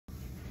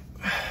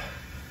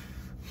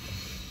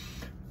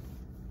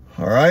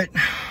All right,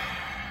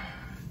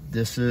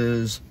 this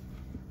is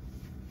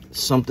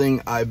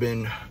something I've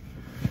been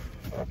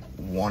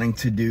wanting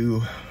to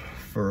do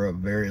for a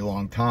very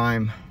long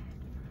time,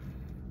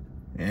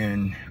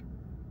 and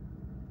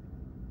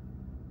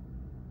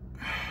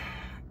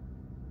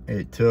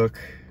it took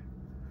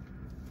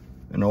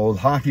an old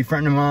hockey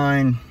friend of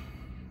mine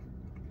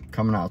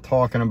coming out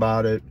talking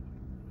about it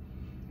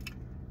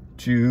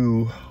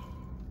to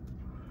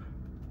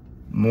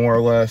more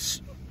or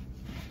less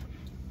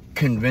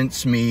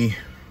convince me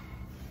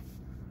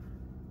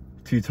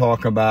to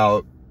talk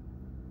about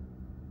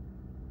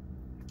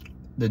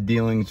the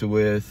dealings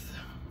with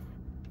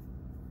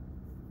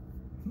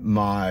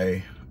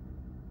my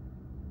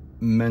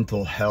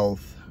mental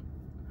health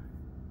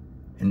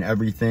and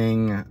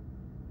everything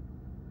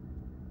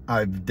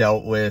I've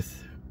dealt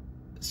with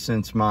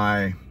since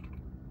my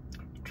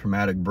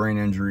traumatic brain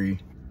injury,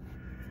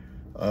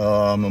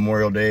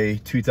 Memorial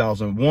Day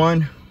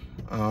 2001.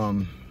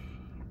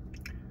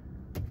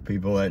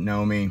 People that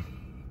know me,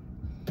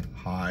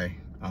 hi.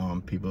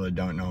 People that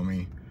don't know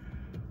me,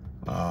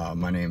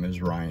 my name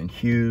is Ryan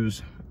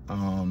Hughes.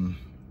 Born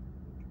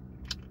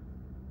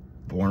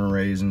and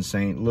raised in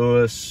St.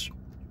 Louis.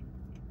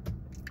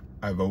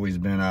 I've always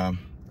been a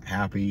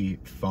happy,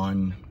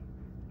 fun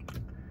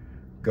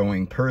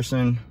going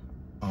person.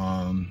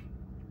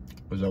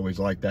 Was always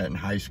like that in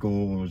high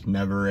school. Was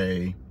never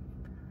a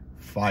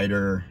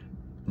fighter,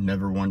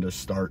 never wanted to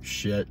start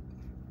shit,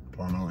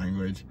 pardon my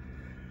language.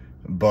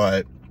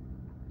 But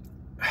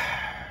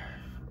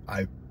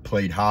I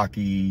played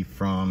hockey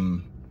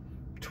from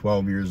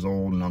 12 years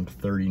old and I'm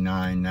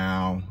 39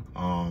 now.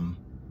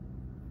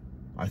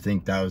 I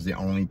think that was the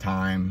only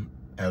time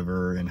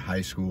ever in high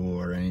school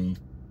or anything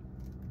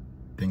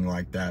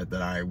like that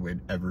that I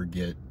would ever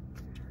get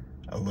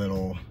a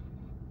little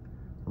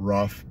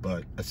rough,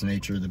 but that's the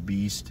nature of the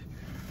beast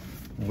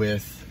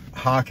with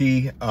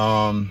hockey.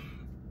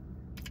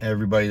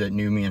 Everybody that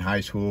knew me in high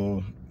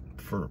school,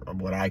 for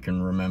what I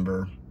can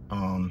remember,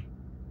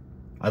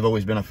 I've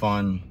always been a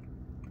fun,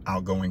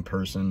 outgoing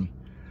person.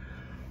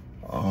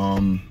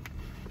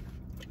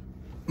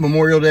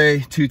 Memorial Day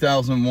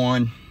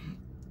 2001,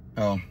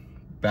 oh,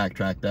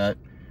 backtrack that,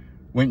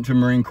 went to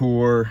Marine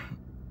Corps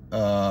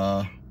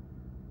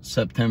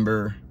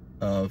September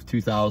of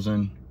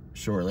 2000,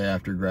 shortly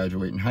after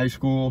graduating high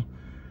school.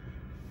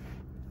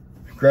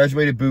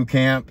 Graduated boot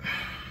camp,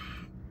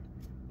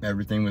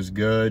 everything was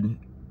good.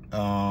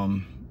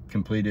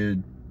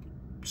 Completed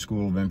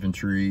School of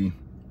Infantry,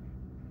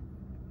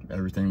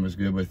 everything was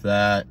good with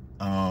that.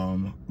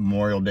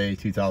 Memorial Day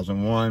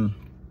 2001,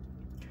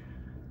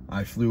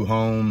 I flew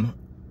home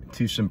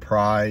to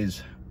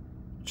surprise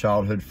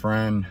childhood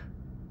friend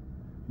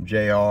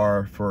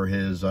JR for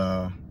his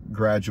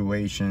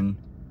graduation,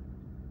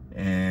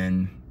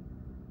 and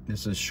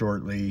this is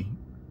shortly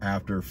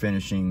after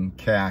finishing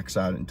CAX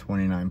out in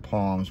 29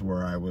 Palms,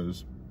 where I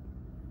was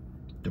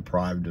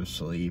deprived of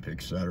sleep,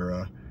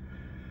 etc.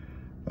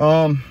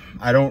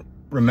 I don't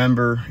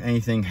remember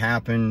anything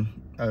happened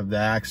of the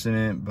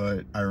accident,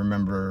 but I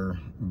remember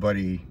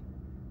buddy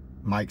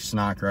Mike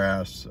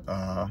Snodgrass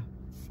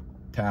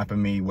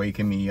tapping me,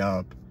 waking me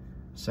up,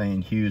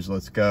 saying, "Hughes,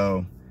 let's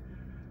go."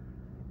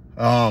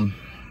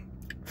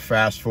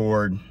 Fast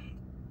forward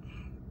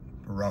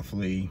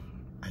roughly,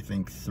 I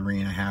think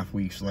 3.5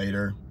 weeks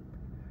later,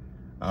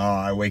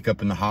 I wake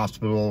up in the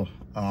hospital.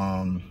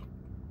 I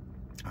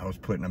was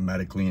put in a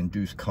medically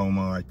induced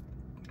coma,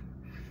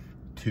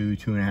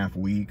 2.5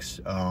 weeks.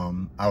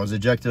 I was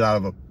ejected out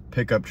of a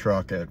pickup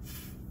truck at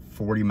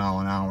 40 mile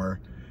an hour,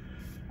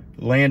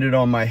 landed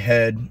on my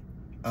head,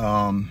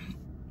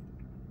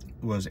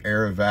 was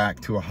air evac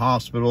to a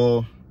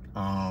hospital.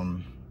 My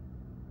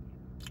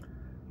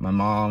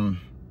mom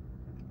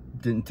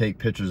didn't take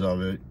pictures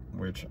of it,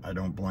 which I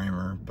don't blame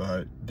her,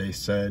 but they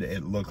said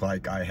it looked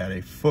like I had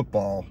a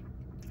football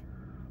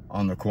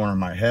on the corner of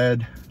my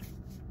head,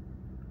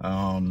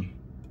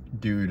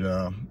 due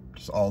to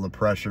just all the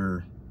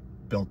pressure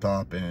built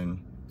up. And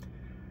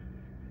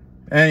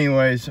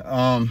anyways,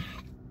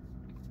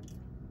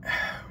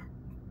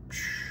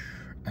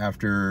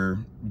 after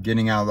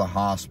getting out of the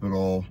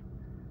hospital,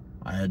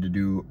 I had to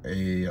do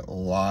a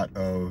lot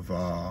of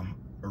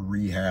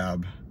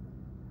rehab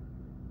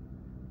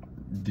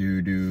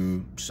due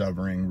to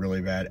suffering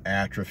really bad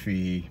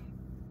atrophy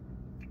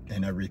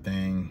and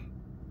everything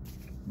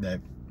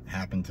that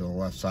happened to the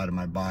left side of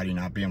my body,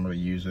 not being able to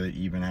use it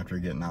even after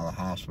getting out of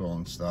the hospital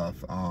and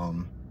stuff.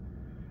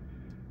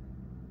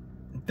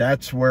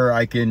 That's where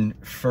I can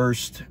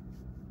first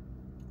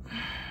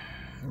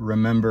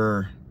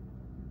remember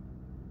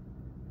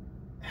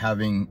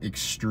having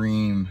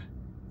extreme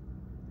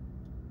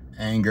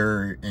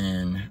anger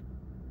and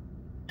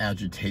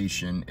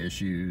agitation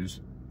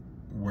issues,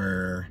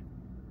 where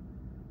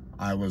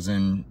I was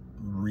in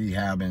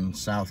rehab in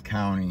South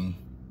County,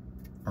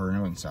 or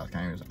no, in South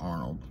County, it was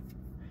Arnold,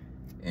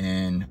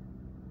 and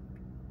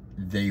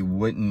they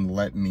wouldn't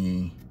let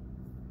me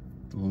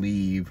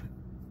leave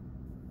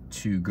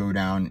to go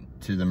down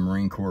to the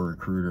Marine Corps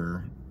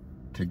recruiter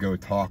to go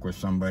talk with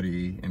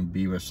somebody and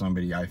be with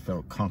somebody I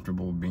felt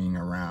comfortable being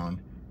around.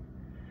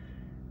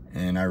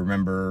 And I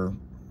remember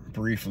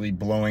briefly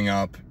blowing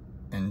up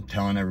and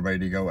telling everybody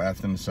to go F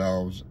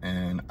themselves,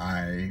 and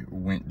I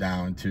went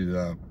down to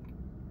the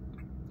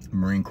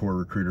Marine Corps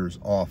recruiter's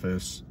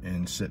office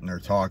and sitting there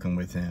talking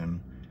with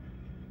him.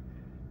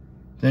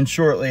 Then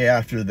shortly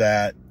after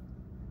that,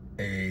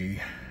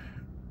 a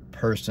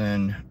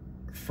person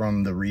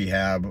from the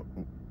rehab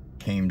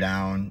came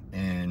down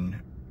and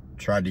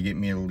tried to get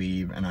me to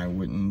leave, and I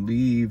wouldn't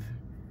leave,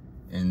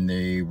 and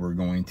they were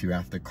going to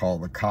have to call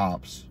the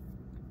cops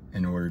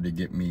in order to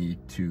get me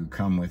to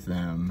come with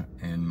them.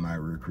 And my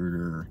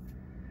recruiter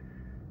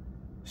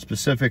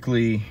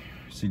specifically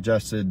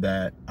suggested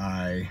that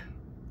I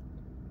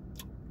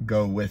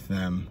go with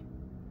them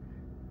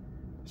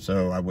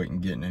so I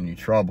wouldn't get in any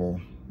trouble.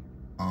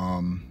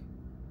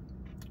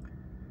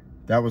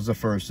 That was the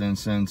first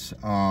instance.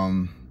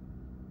 A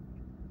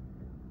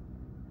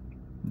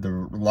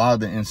lot of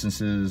the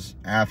instances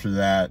after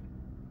that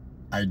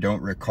I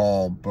don't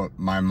recall, but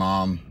my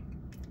mom,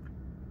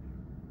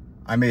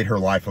 I made her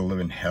life a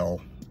living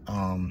hell.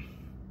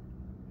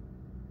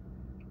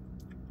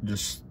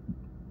 Just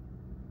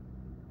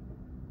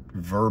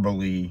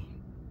verbally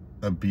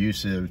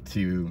abusive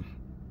to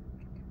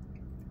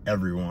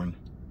everyone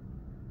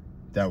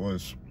that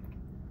was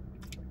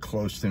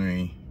close to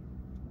me,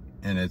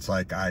 and it's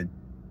like I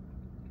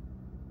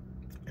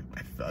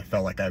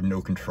felt like I have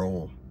no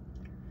control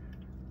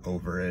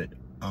over it.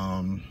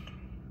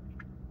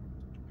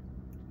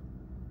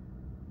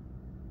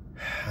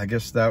 I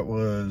guess that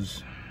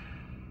was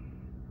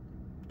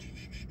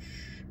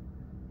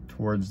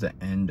towards the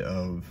end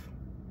of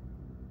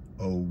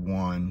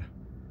 01.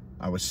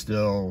 I was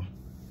still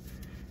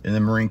in the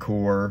Marine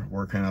Corps,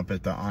 working up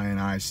at the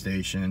I&I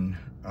station,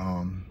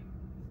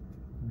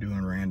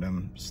 doing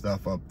random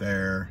stuff up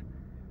there.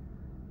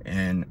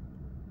 And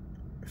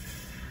I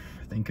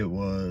think it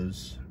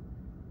was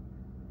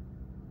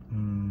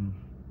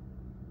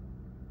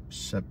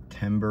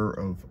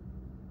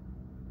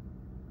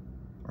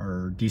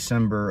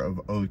December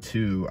of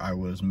 02, I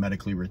was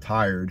medically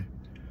retired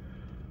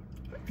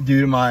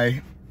due to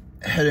my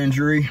head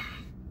injury.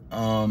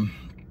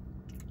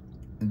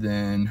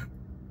 Then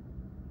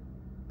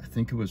I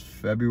think it was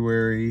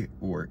February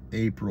or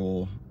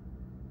April,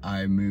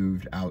 I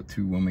moved out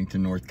to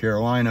Wilmington, North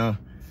Carolina,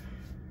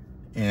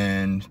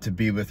 and to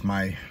be with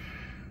my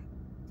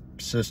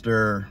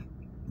sister,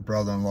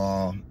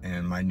 brother-in-law,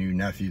 and my new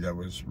nephew that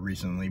was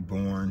recently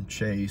born,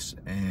 Chase.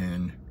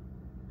 And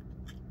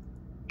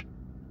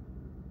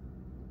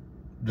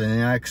the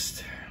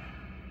next,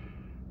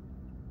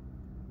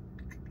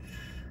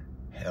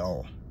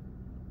 hell,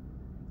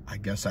 I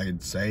guess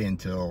I'd say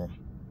until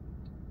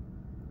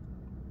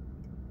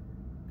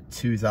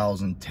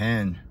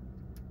 2010,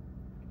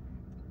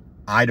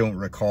 I don't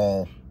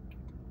recall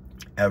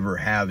ever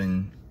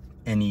having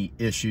any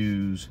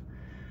issues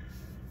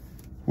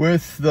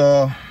with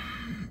the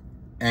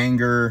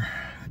anger,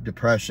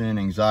 depression,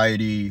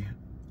 anxiety,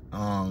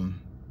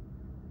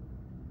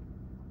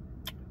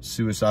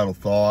 suicidal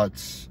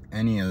thoughts,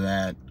 any of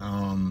that,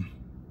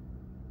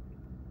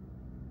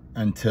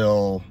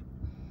 until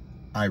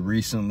I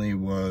recently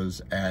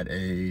was at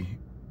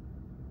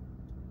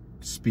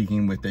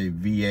speaking with a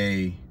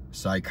VA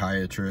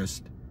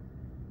psychiatrist,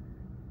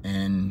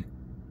 and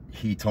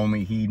he told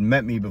me he'd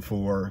met me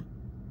before,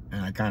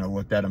 and I kind of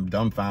looked at him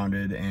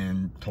dumbfounded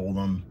and told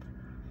him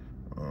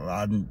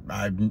I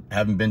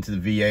haven't been to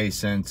the VA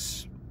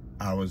since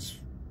I was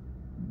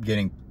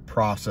getting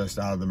processed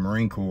out of the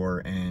Marine Corps.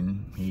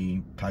 And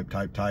he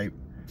type.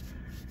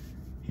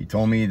 He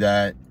told me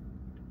that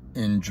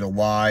in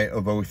July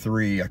of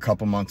 03, a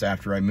couple months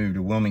after I moved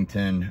to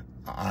Wilmington,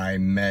 I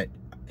met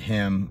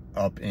him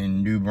up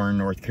in New Bern,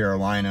 North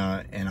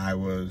Carolina, and I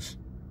was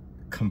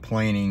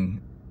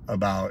complaining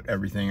about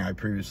everything I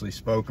previously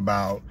spoke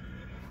about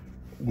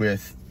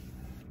with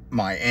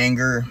my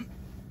anger,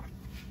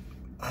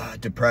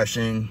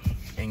 depression,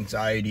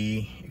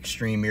 anxiety,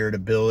 extreme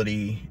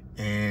irritability,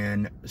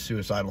 and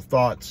suicidal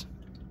thoughts.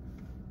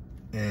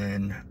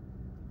 And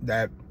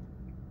that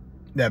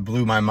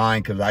blew my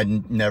mind, because I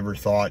never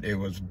thought it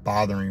was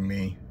bothering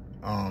me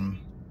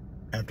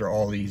after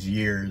all these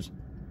years.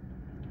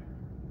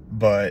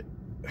 But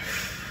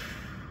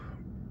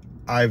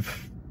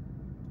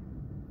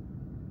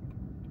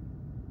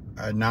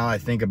now I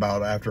think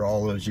about it, after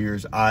all those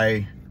years,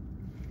 I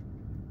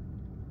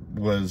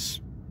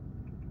was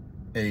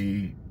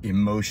a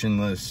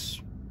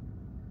emotionless,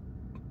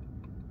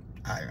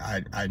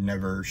 I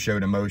never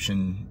showed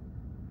emotion,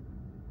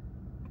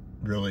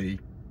 really.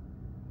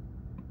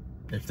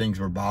 If things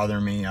were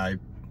bothering me,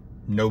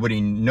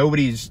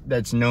 nobody's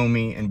that's known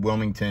me in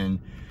Wilmington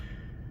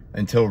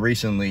until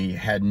recently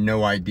had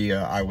no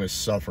idea I was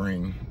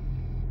suffering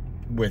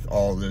with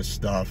all this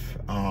stuff.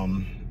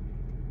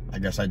 I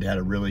guess I had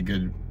a really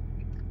good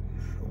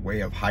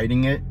way of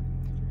hiding it,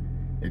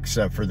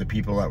 except for the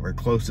people that were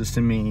closest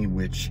to me,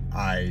 which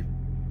I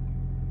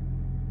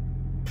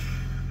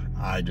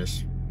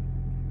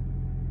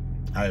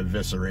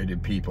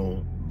eviscerated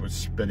people was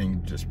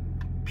spitting just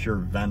pure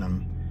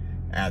venom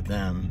at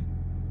them,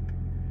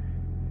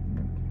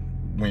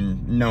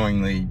 when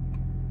knowingly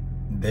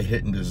they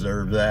didn't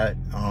deserve that.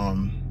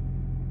 I'm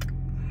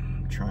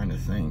trying to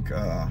think.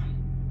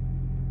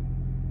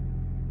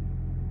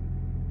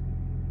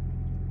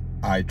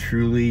 I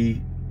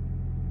truly,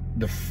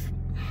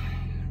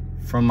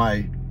 from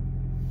my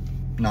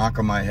knock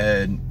on my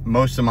head,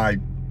 most of my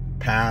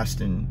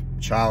past and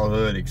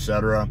childhood,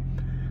 etc.,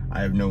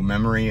 I have no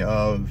memory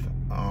of.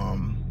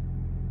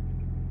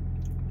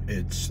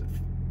 It's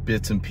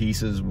bits and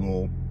pieces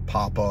will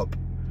pop up,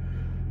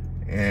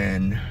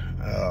 and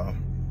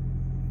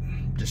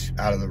just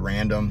out of the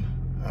random.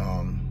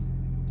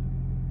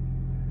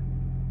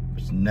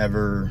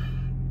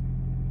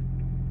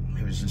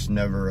 It was just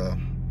never a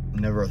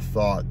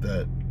thought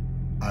that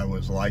I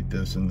was like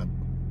this in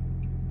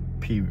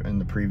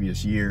the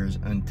previous years,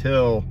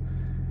 until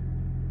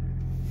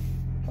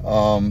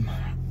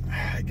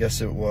I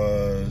guess it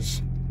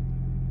was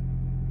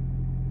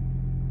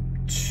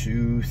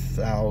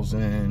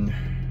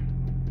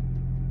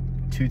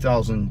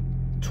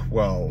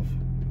 2012.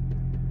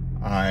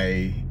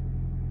 I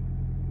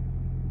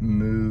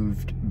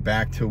moved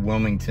back to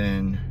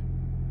Wilmington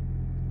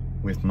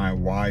with my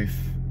wife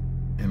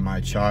and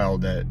my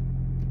child that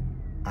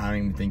I don't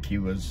even think he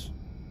was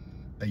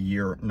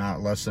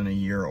not less than a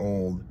year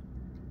old.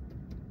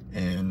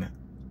 And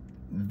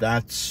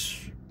that's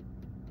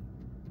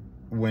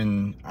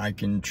when I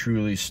can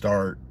truly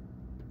start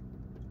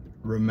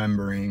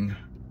remembering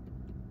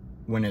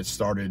when it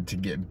started to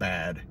get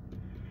bad.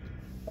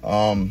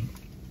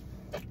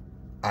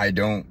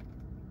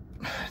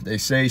 They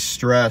say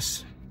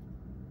stress,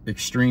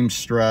 extreme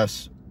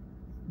stress,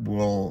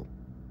 will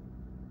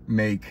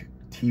make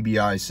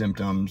TBI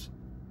symptoms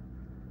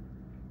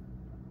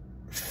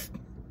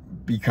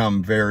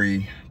become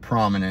very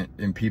prominent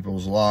in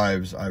people's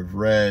lives. I've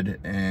read,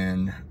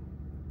 and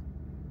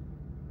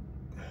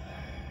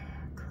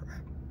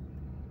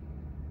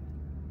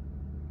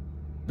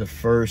the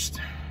first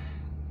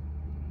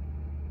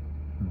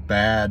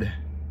bad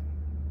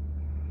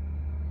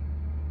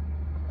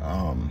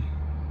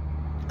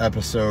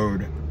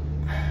episode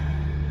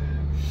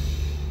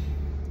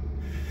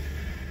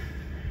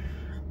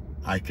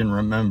I can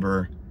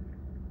remember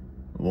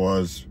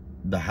was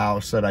the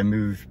house that I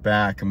moved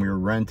back and we were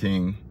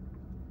renting,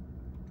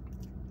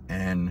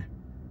 and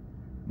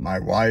my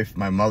wife,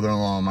 my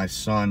mother-in-law, and my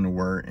son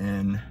were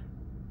in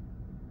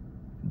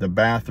the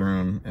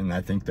bathroom, and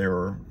I think they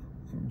were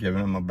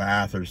giving him a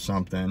bath or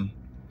something.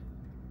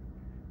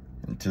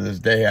 And to this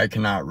day, I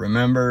cannot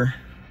remember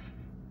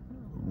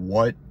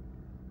what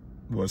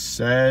was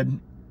said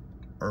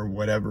or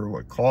whatever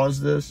what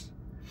caused this,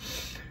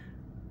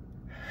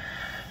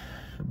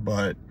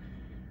 but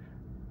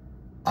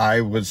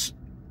I was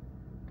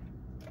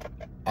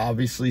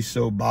obviously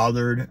so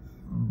bothered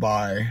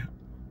by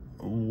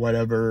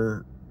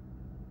whatever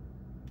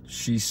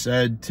she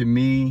said to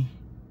me,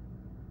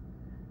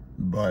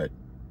 but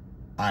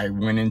I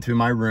went into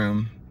my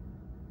room,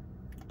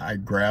 I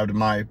grabbed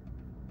my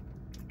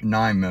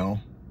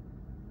 9mm.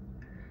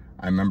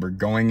 I remember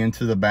going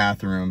into the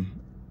bathroom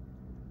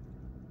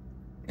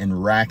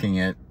and racking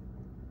it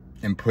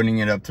and putting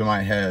it up to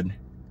my head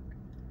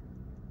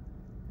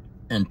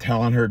and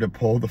telling her to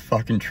pull the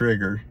fucking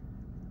trigger.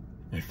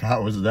 If I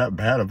was that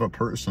bad of a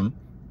person,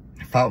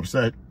 if I was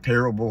that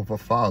terrible of a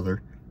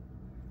father,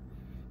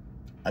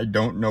 I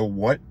don't know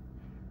what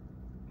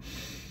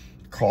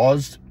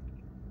caused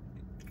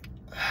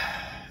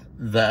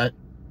that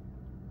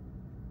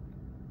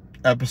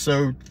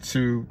episode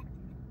to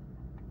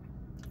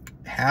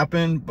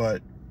happen,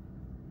 but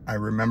I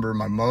remember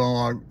my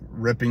mother-in-law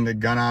ripping the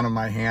gun out of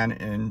my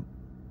hand and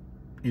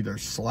either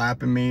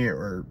slapping me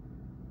or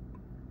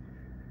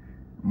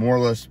more or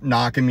less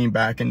knocking me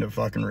back into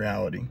fucking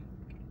reality.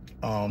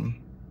 I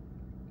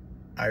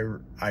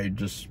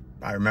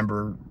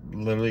remember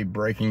literally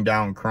breaking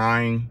down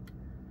crying,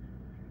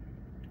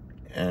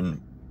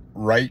 and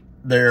right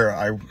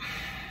there,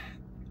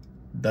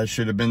 that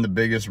should have been the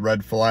biggest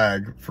red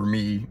flag for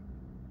me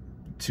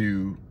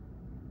to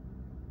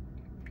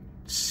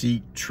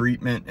seek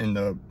treatment in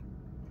the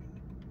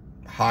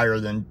higher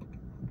than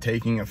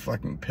taking a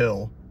fucking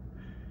pill.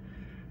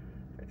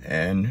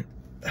 And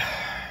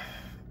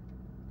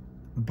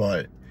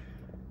but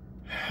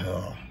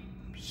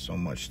so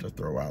much to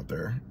throw out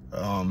there.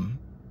 I'm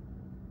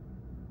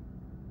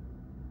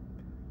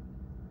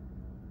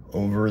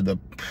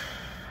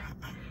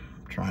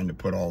trying to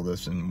put all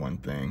this in one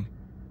thing.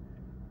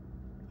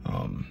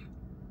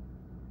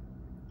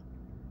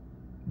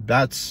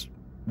 That's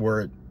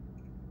where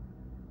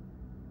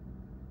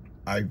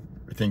I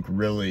think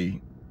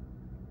really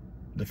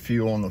the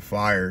fuel on the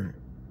fire.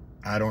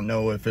 I don't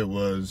know if it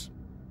was,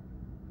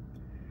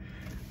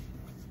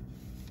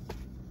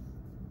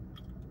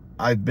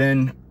 I've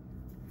been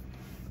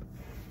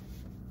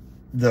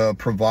the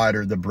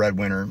provider, the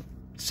breadwinner,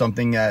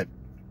 something that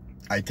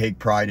I take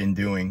pride in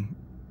doing.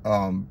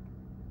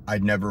 I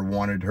never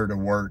wanted her to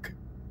work.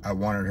 I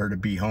wanted her to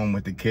be home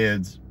with the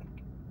kids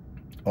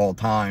all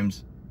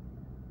times.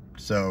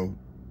 so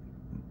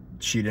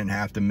she didn't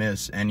have to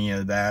miss any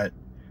of that.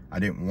 I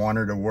didn't want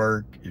her to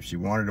work. If she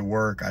wanted to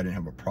work, I didn't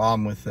have a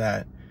problem with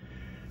that.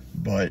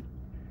 But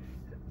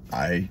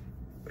I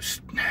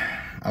was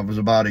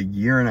about 1.5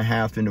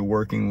 years into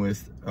working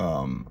with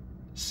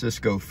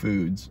Cisco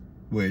Foods,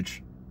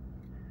 which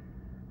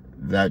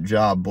that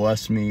job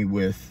blessed me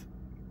with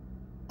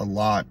a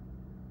lot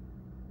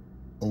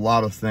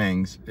of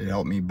things. It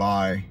helped me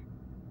buy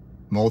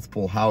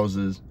multiple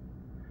houses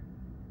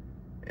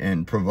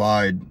and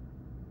provide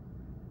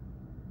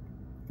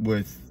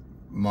with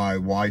my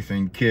wife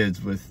and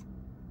kids with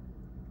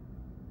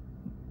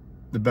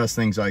the best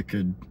things I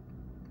can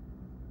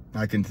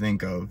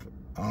think of.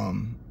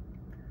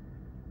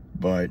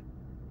 But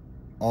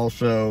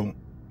also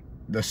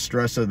the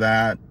stress of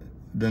that,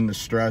 then the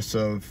stress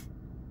of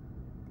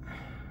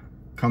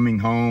coming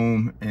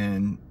home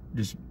and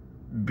just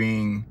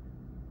being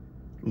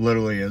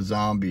literally a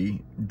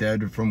zombie,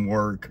 dead from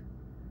work,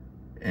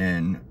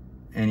 and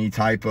any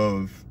type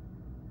of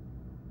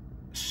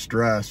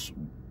stress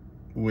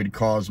would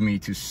cause me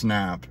to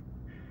snap.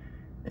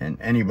 And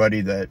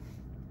anybody that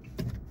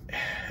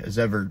has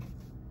ever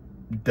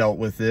dealt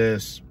with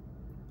this,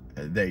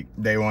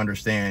 they will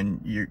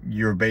understand.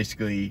 You're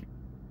basically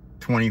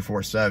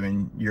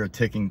 24/7. You're a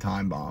ticking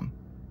time bomb.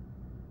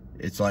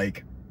 It's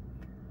like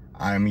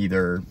I'm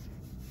either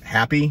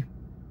happy,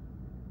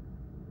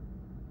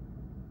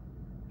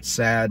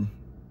 sad,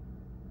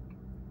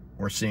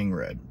 or seeing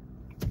red.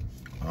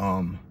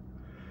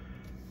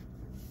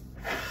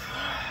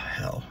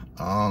 Hell.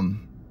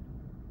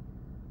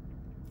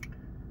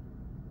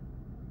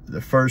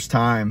 The first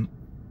time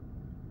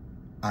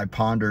I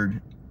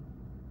pondered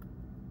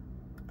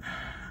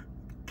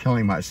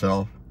killing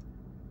myself,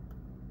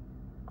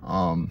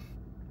 I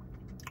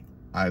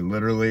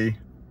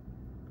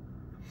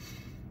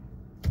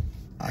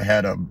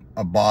had a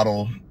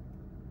bottle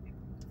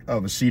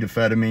of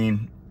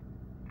acetaminophen,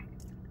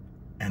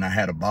 and I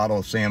had a bottle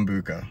of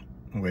Sambuca,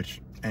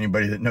 which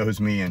anybody that knows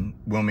me in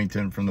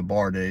Wilmington from the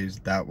bar days,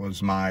 that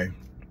was my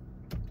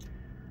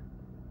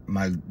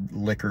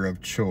liquor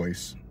of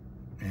choice.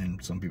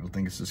 And some people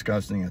think it's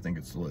disgusting. I think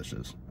it's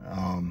delicious.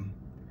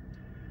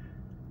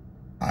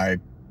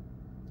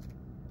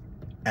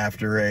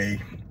 After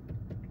a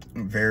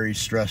very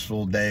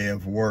stressful day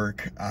of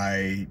work,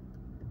 I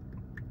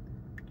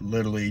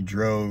literally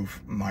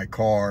drove my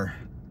car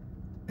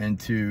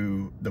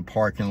into the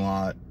parking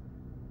lot.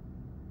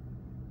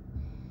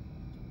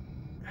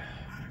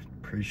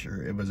 Pretty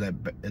sure it was at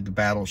the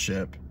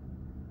Battleship,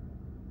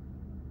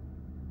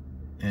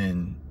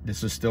 and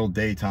this is still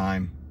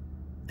daytime,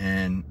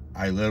 and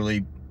I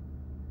literally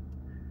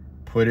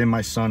put in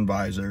my sun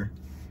visor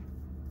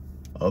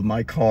of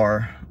my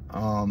car,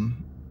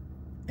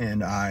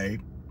 and I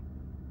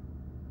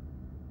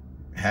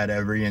had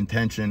every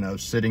intention of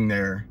sitting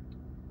there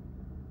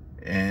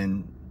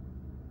and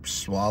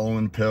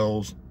swallowing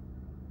pills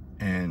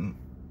and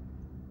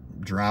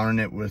drowning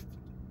it with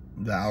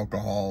the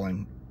alcohol,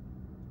 and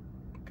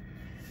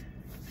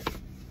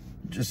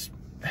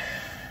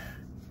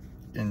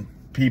and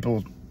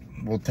people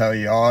will tell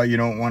you, oh, you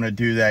don't want to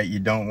do that, you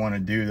don't want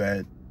to do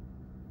that.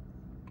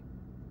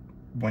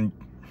 When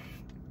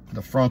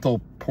the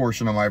frontal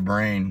portion of my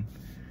brain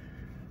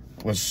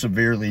was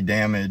severely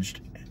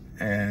damaged,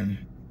 and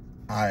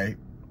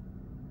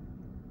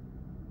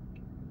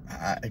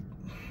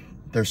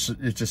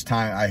it's just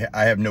time.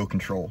 I have no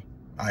control.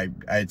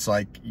 It's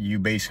like you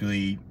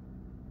basically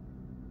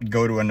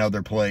go to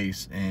another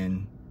place,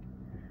 and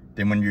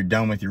then when you're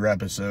done with your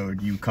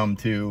episode, you come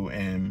to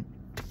and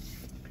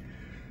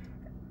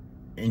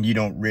you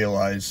don't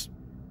realize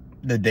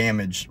the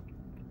damage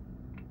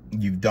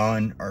you've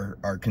done or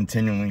are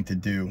continuing to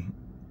do.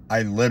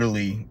 I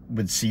literally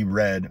would see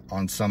red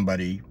on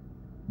somebody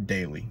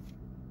daily.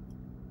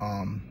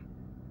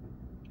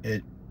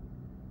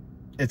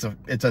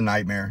 It's a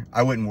nightmare.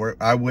 I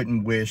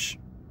wouldn't wish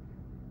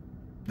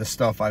the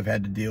stuff I've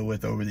had to deal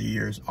with over the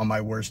years on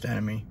my worst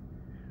enemy.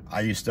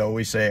 I used to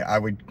always say I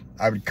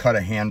would cut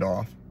a hand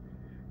off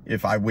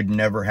if I would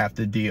never have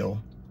to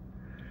deal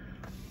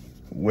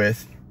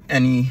with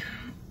any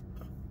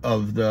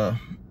of the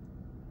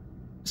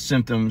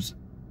symptoms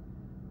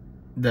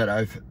that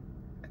I've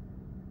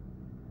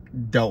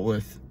dealt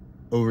with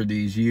over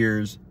these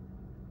years.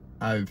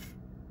 I've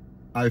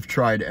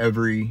tried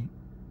every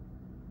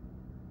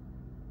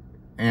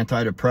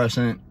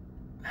antidepressant.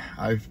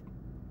 I've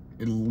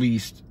at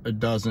least a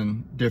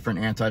dozen different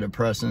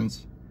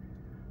antidepressants,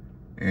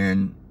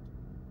 and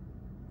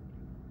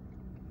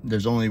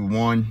there's only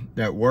one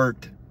that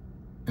worked,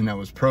 and that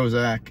was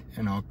Prozac,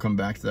 and I'll come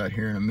back to that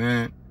here in a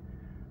minute.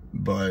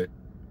 But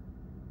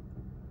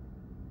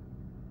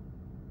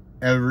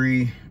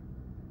every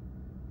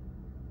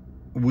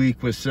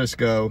week with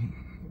Cisco,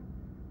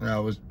 I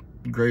was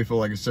grateful,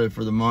 like I said,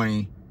 for the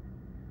money,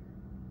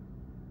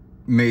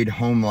 made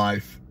home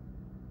life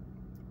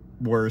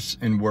worse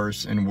and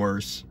worse and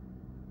worse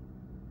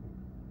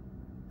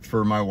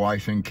for my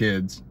wife and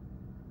kids.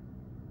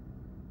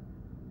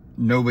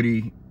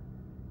 Nobody,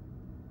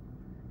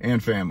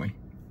 and family,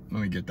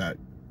 let me get that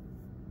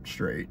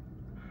straight.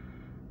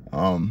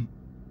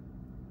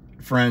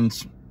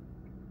 Friends,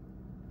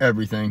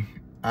 everything.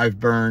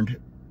 I've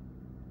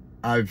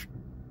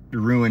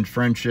ruined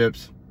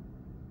friendships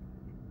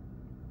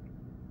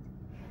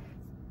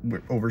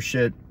over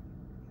shit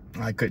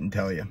I couldn't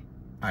tell you.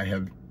 I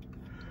have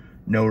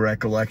no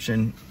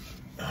recollection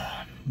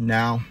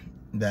now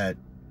that,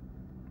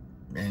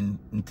 and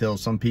until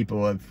some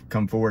people have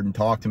come forward and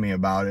talked to me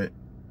about it,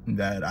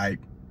 that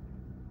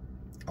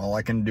all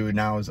I can do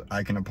now is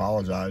I can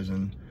apologize.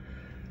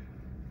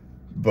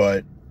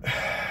 But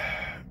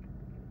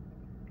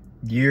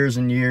years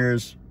and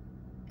years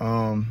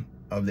of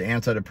the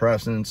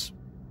antidepressants,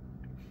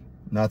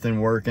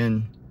 nothing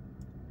working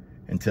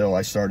until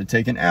I started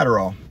taking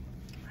Adderall.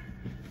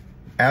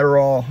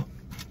 Adderall,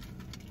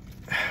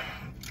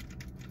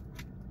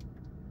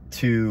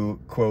 to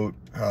quote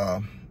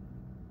a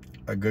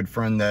good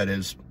friend that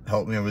has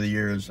helped me over the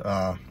years,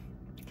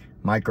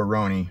 Mike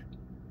Aroni,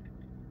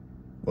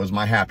 was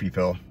my happy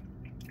pill.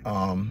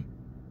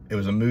 It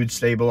was a mood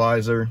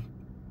stabilizer,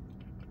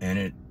 and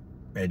it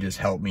just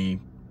helped me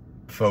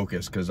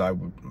focus, because I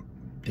would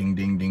ding,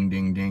 ding, ding,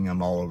 ding, ding,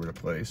 I'm all over the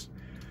place.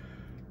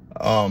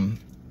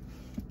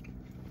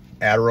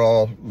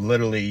 Adderall,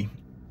 literally,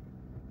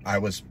 I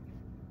was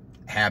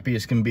happy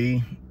as can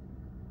be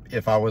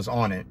if I was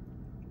on it.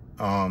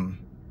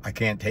 I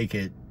can't take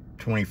it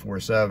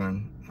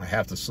 24/7. I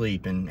have to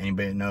sleep, and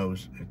anybody that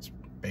knows, it's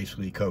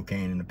basically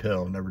cocaine in a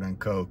pill. Never done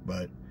coke,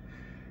 but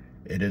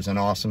it is an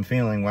awesome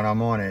feeling when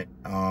I'm on it.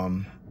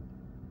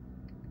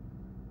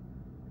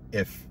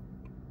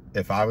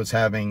 If I was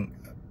having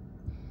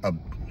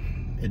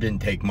it didn't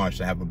take much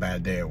to have a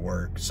bad day at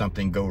work,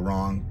 something go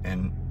wrong,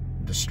 and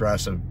the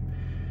stress of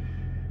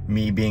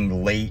me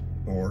being late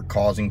or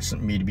causing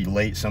me to be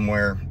late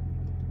somewhere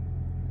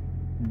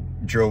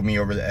drove me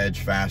over the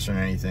edge faster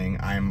than anything.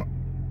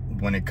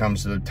 When it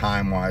comes to the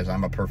time-wise,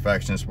 I'm a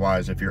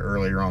perfectionist-wise. If you're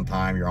early, you're on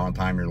time. You're on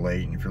time, you're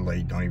late. And if you're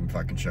late, don't even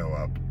fucking show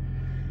up.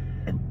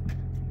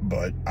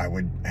 But I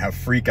would have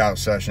freak-out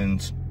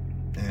sessions,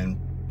 and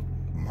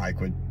Mike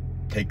would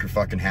take your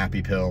fucking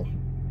happy pill.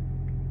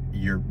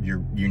 You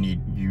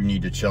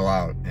need to chill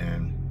out.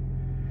 And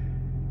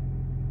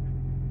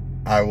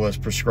I was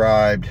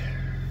prescribed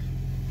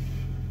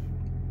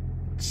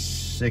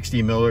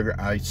 60 milligrams.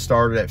 I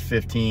started at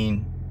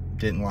 15,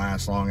 didn't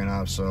last long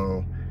enough,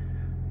 so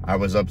I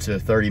was up to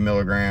 30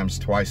 milligrams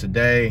twice a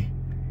day.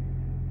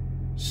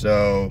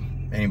 So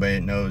anybody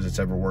that knows that's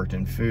ever worked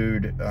in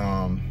food,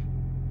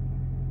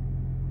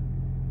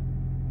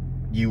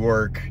 you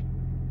work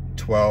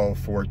 12,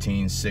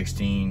 14,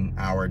 16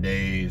 hour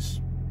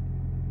days.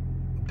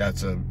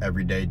 That's a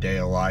everyday day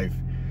of life.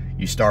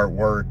 You start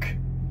work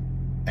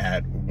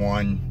at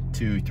 1,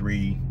 2,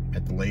 3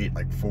 at the late,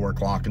 like 4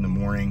 o'clock in the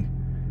morning.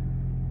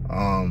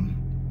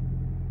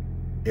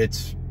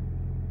 It's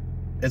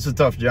a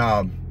tough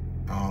job.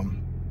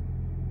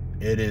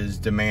 It is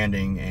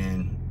demanding,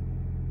 and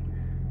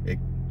it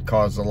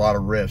caused a lot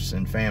of rifts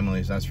in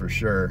families, that's for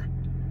sure.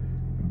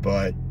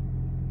 But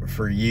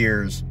for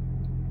years,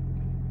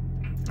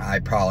 I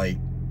probably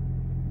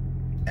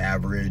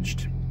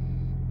averaged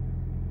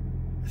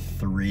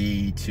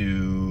 3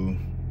 to,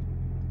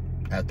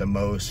 at the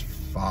most,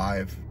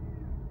 5,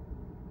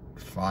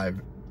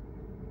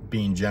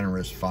 being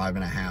generous,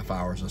 5.5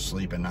 hours of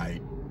sleep a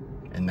night.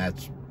 And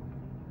that's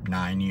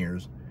 9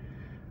 years.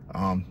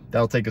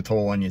 That'll take a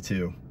toll on you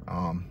too.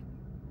 I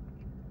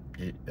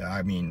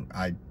mean,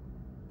 I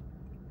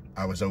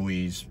was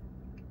always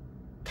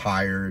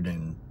tired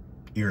and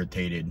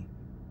irritated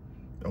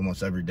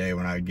almost every day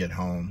when I would get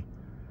home.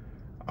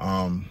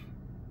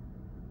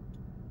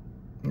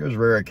 There's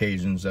rare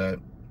occasions that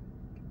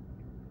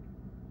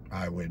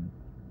I would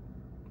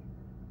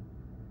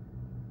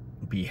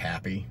be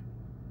happy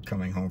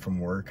coming home from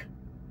work.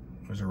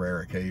 It was a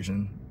rare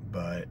occasion,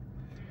 but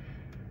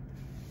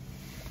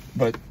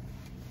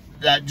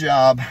that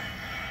job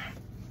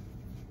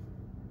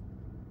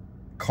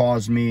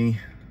caused me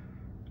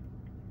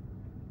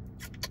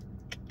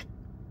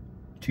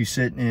to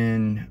sit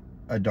in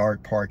a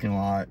dark parking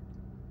lot.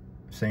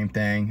 Same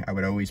thing, I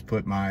would always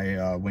put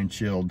my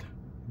windshield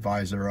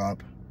visor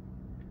up.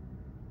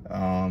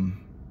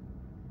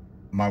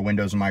 My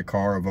windows in my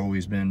car have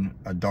always been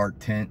a dark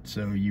tint,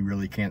 so you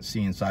really can't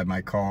see inside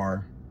my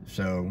car,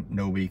 so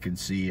nobody could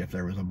see if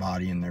there was a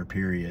body in there,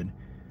 period.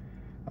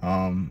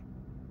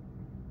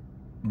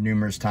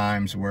 Numerous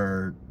times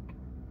where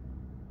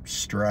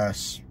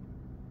stress,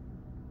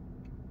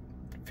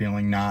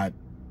 feeling not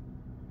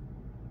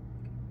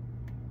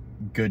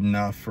good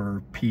enough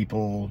for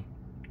people,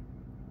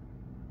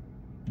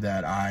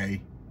 that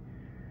I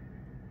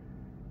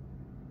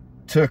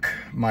took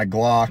my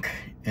Glock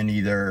and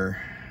either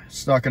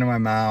stuck it in my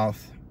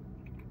mouth,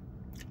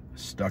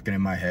 stuck it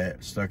in my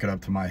head, stuck it up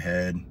to my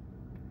head,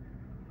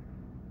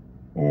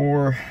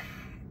 or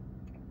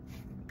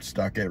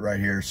stuck it right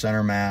here,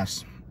 center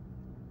mass,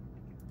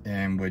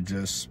 and would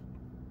just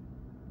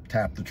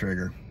tap the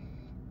trigger.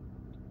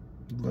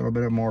 A little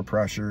bit of more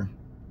pressure,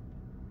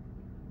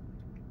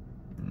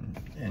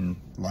 And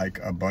like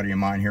a buddy of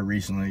mine here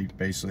recently,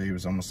 basically it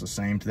was almost the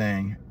same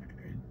thing.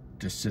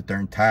 Just sit there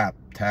and tap,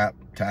 tap,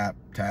 tap,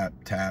 tap,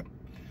 tap.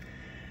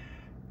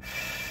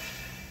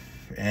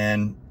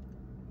 And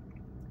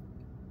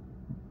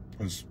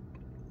was,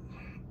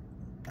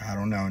 I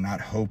don't know, not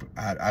hope,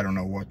 I don't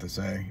know what to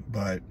say,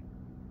 but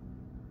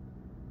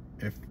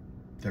if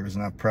there was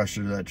enough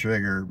pressure to that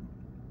trigger,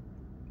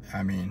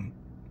 I mean,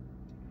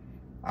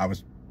 I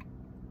was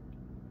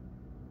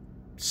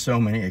so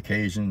many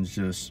occasions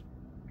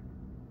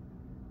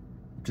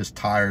just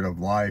tired of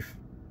life.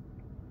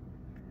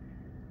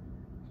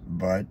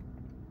 But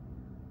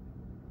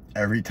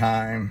every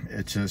time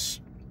it's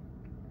just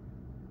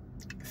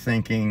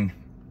thinking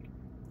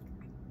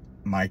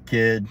my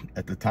kid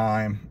at the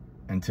time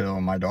until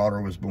my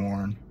daughter was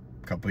born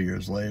a couple of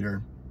years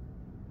later,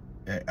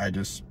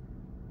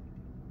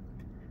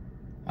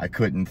 I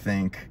couldn't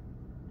think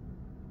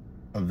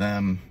of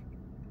them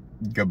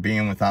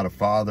being without a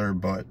father,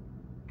 but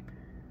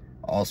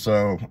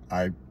also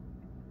I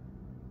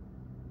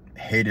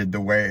hated the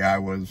way I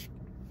was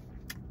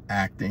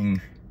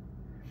acting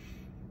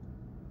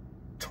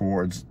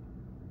towards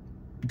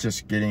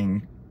just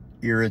getting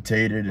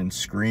irritated and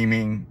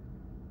screaming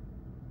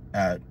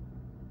at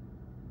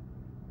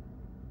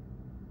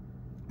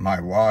my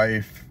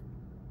wife,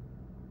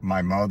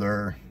 my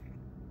mother,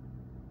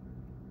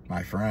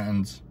 my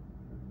friends.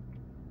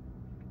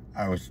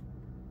 I was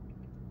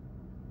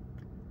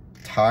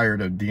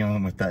tired of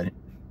dealing with that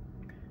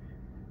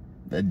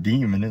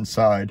demon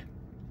inside.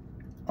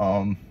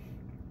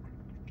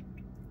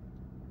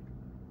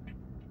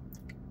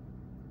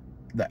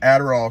 The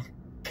Adderall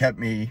kept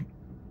me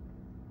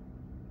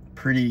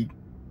pretty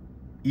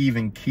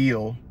even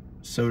keel,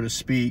 so to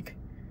speak,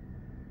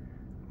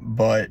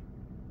 but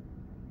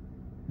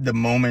the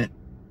moment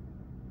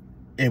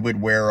it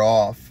would wear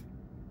off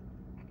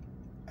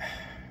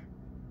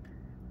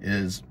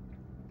is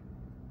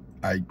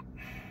I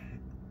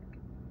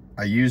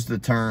use the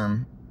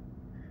term,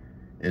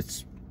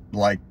 it's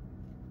like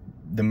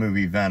the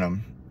movie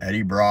Venom.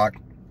 Eddie Brock,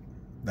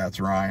 that's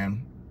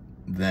Ryan.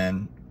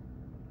 Then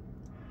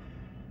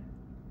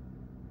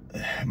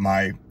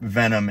my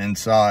venom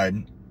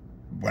inside,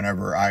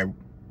 whenever I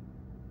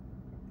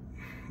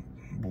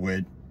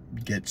would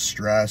get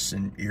stressed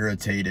and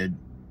irritated,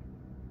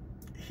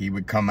 he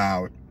would come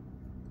out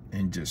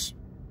and just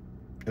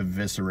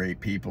eviscerate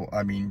people.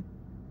 I mean,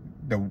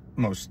 the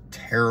most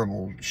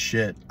terrible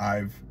shit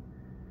I've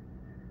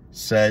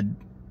said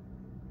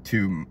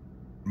to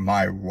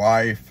my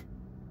wife,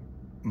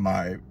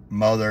 my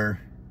mother,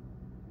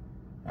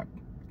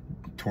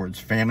 towards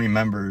family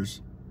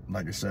members,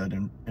 like I said,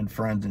 and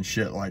friends and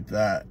shit like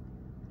that.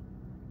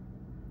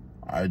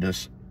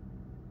 It's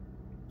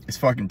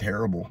fucking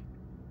terrible.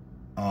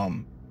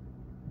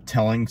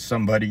 Telling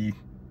somebody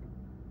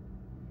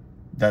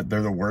that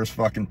they're the worst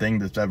fucking thing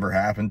that's ever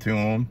happened to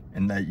them,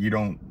 and that you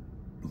don't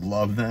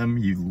love them,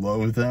 you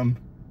loathe them,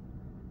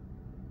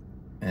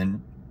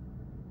 and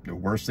the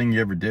worst thing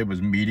you ever did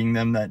was meeting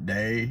them that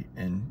day,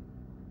 and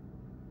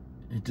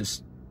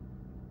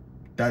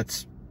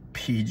that's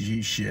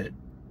PG shit,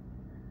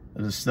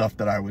 the stuff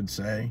that I would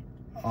say.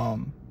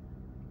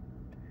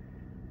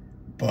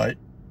 But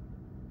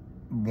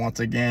once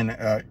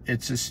again,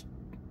 it's just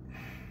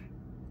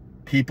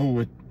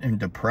people in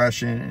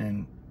depression,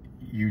 and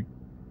you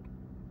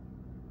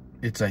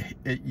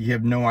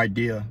have no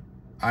idea.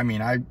 I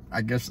mean,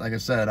 I guess, like I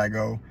said,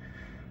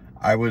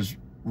 I was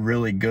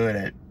really good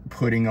at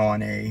putting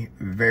on a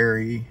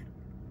very,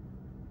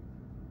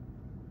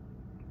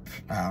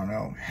 I don't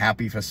know,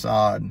 happy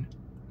facade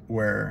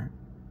where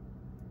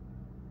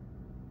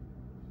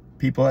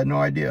people had no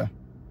idea.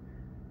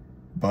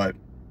 But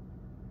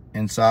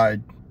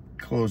inside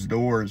closed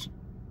doors,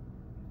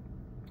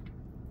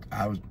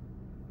 I would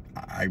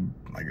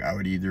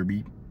either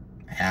be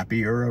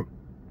happy or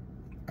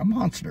a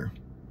monster.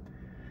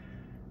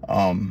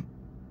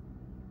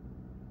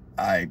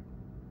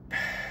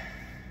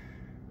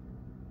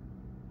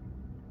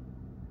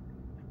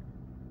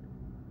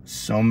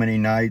 So many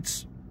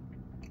nights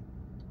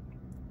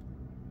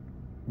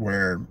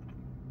where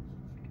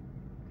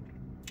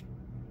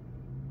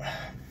I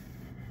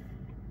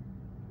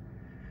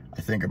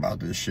think about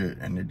this shit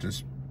and it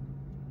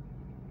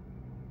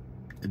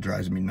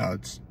drives me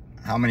nuts.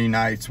 How many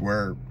nights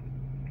where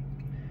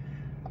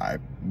I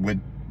would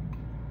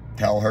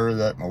tell her,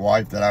 that my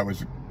wife, that I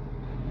was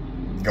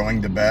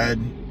going to bed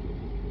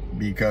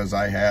because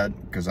I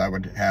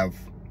would have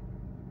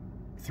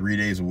 3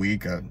 days a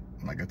week,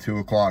 like a 2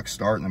 o'clock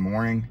start in the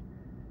morning,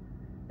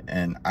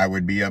 and I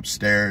would be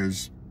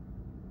upstairs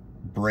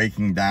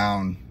breaking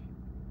down,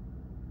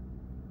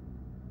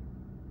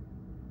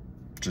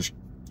 just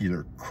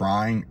either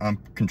crying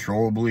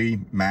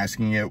uncontrollably,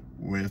 masking it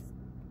with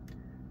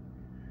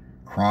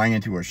crying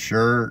into a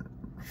shirt,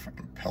 a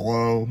fucking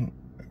pillow,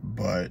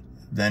 but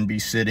then be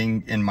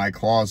sitting in my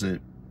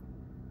closet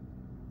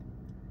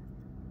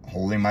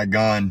holding my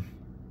gun,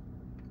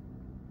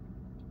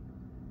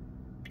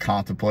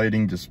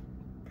 contemplating just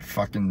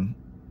fucking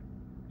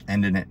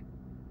ending it.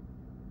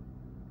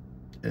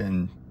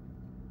 And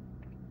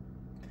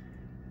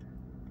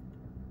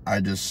I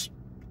just,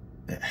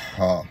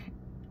 how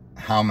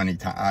many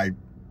times,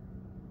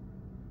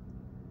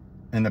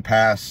 in the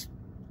past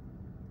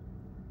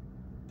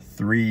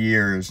 3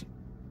 years,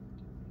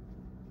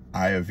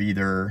 I have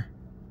either,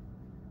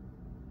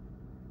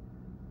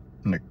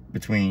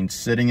 between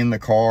sitting in the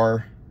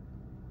car,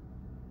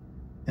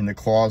 in the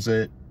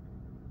closet,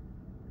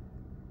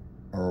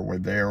 or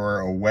when they were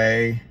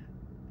away,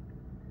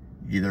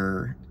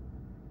 either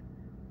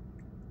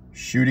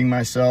shooting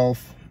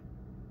myself,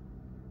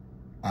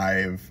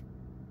 I've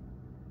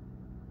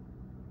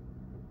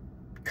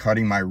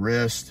cutting my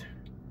wrist,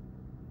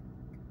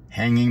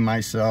 hanging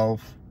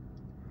myself,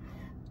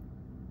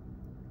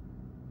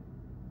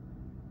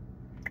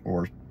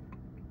 or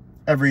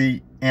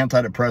every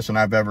antidepressant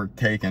I've ever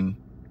taken,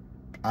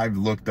 I've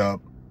looked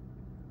up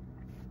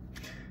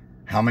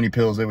how many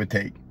pills it would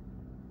take to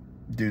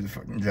do the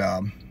fucking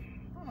job.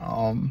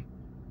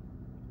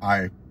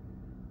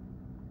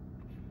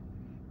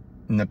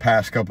 In the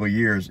past couple of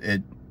years,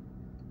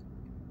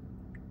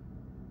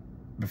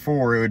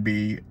 before it would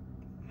be,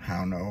 I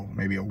don't know,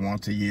 maybe a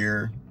once a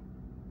year,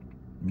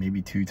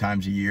 maybe 2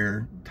 times a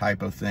year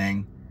type of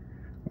thing,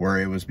 where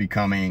it was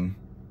becoming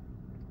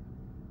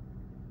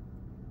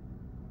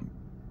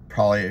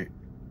probably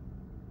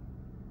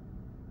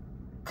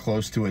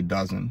close to a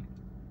dozen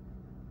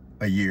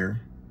a year,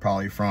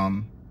 probably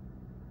from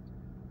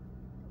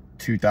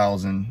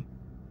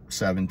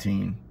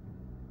 2017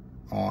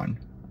 on.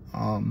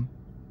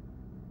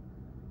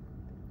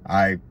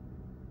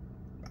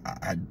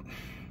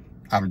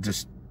 I was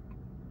just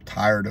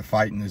tired of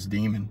fighting this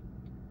demon.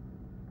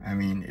 I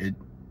mean,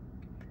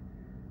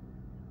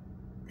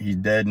 he's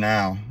dead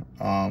now.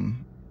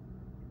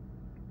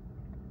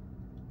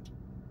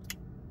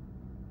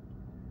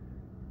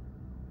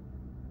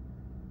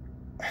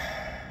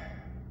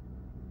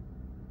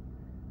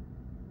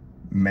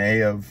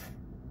 May of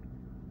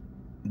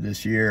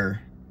this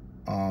year,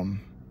 hold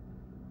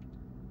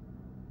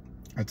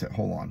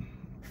on,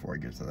 before I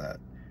get to that.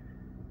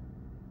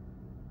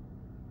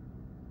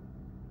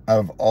 Out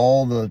of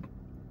all the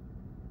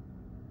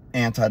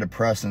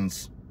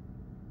antidepressants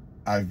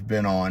I've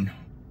been on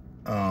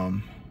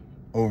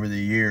over the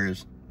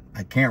years,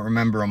 I can't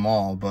remember them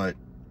all, but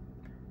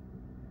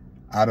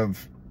out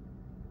of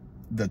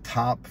the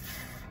top,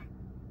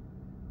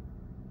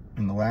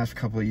 in the last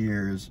couple of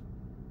years,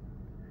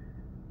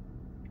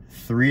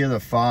 3 of the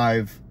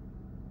 5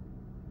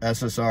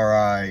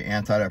 SSRI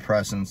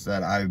antidepressants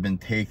that I've been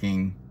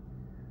taking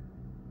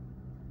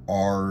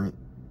are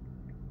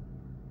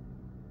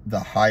the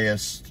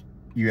highest,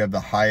 you have the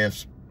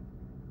highest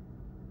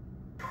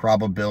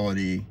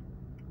probability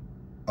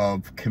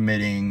of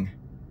committing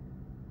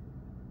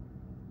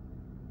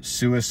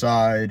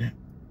suicide,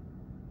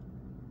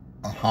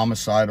 a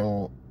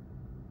homicidal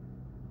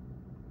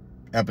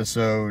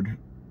episode,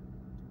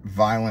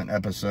 violent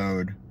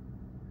episode,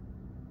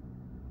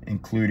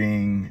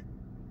 including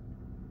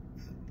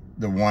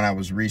the one I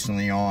was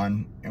recently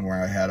on, and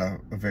where I had a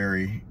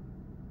very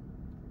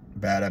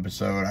bad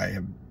episode I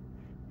have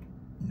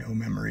no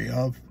memory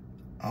of.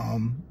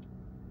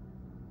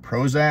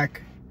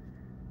 Prozac,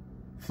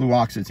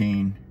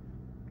 fluoxetine.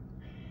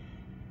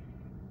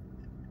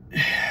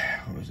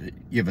 What was it?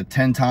 You have a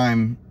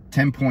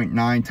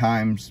 10.9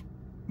 times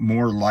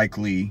more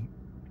likely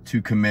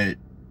to commit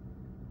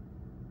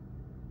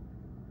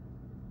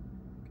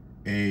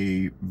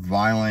a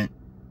violent,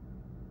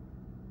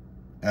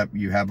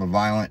 you have a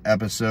violent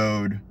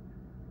episode,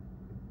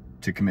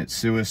 to commit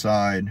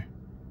suicide,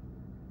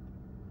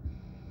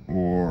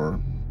 or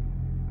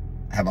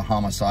have a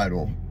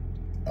homicidal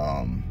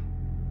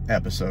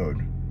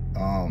episode.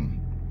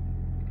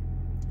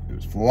 It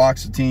was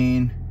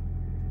fluoxetine,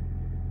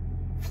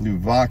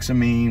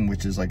 fluvoxamine,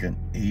 which is like an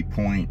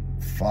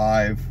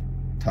 8.5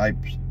 type,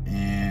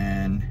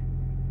 and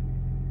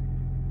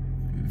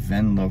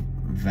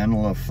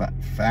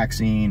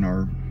venlafaxine,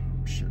 or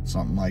shit,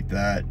 something like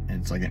that.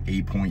 It's like an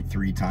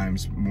 8.3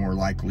 times more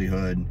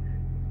likelihood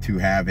to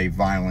have a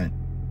violent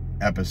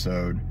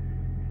episode.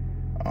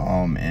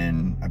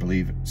 And I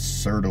believe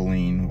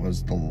sertraline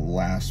was the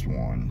last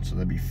one, so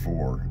that'd be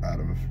 4 out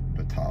of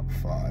the top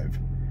 5.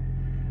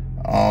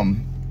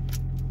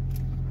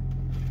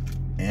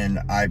 And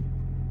out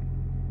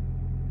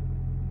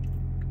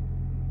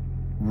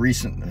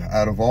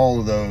of all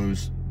of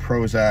those,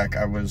 Prozac,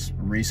 I was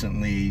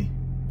recently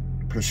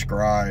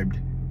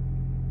prescribed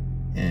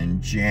in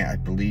I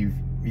believe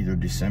either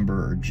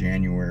December or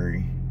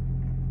January,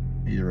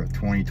 either of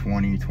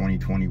 2020,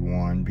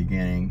 2021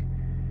 beginning.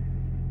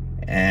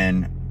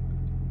 And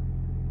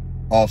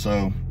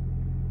also,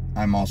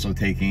 I'm also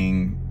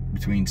taking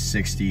between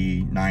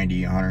 60,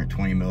 90,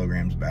 120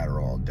 milligrams of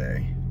Adderall a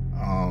day.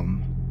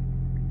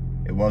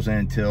 It wasn't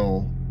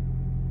until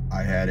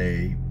I had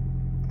a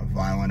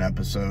violent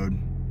episode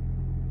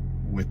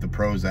with the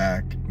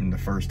Prozac, and the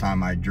first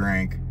time I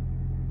drank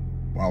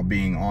while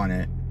being on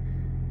it,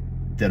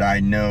 that I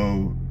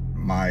know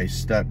my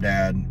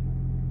stepdad,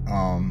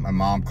 my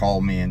mom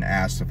called me and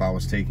asked if I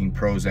was taking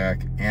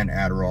Prozac and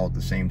Adderall at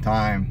the same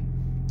time.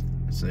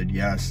 I said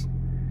yes.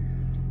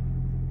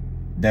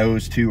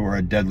 those two are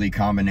a deadly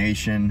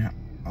combination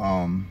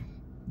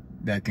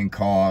that can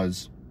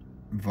cause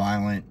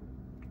violent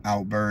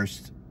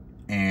outbursts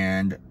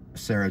and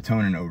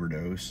serotonin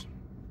overdose,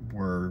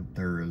 where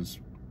there is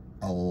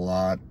a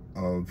lot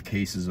of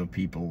cases of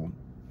people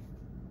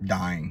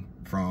dying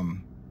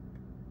from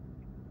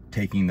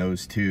taking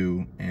those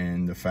two.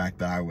 And the fact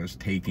that I was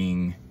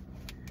taking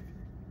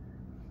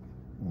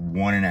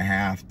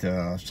 1.5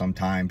 to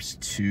sometimes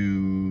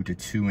 2 to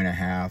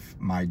 2.5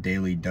 my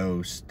daily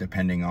dose,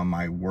 depending on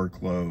my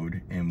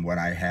workload and what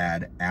I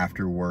had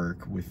after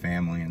work with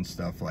family and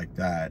stuff like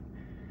that.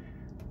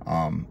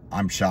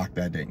 I'm shocked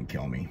that didn't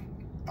kill me.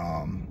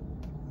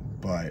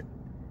 But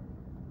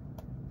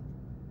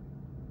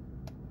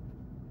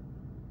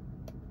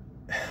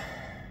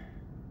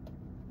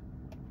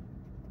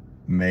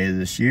May of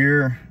this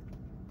year,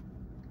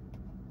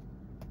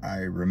 I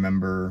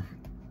remember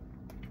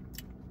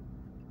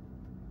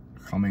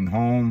coming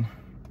home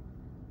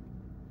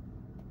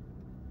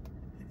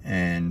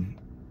and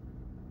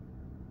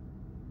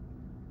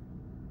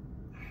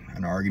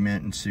an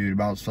argument ensued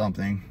about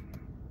something,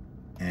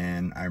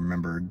 and I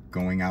remember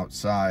going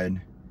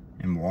outside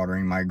and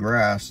watering my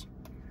grass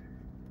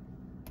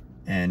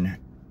and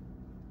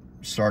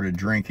started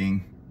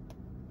drinking.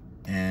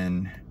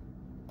 And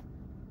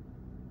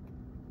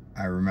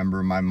I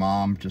remember my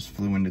mom just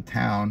flew into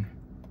town,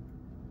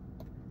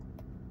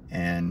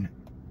 and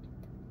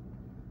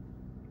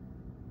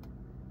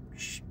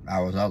I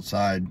was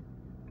outside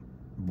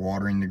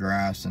watering the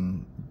grass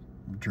and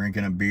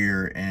drinking a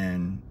beer,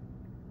 and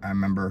I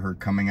remember her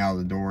coming out of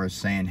the door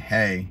saying,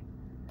 "Hey,"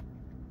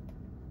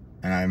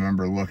 and I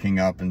remember looking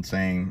up and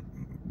saying,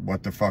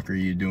 "What the fuck are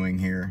you doing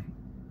here?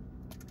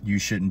 You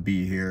shouldn't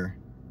be here.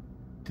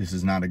 This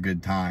is not a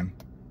good time."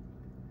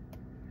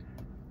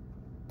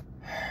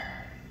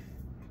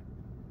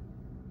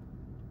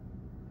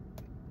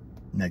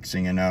 Next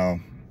thing you know,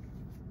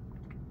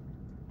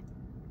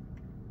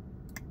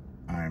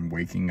 I'm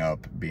waking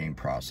up being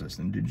processed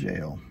into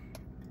jail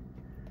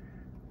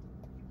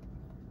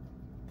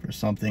for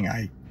something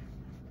I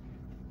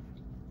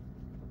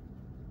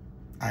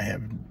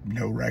have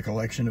no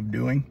recollection of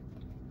doing.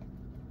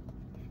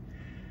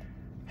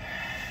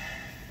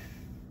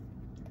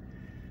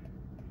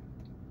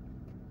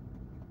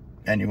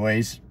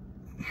 Anyways,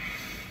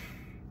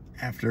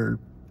 after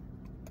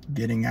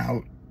getting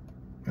out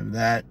of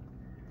that,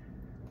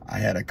 I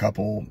had a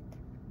couple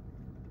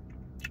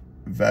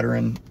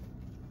veteran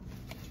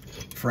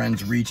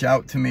friends reach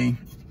out to me,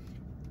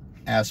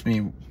 ask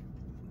me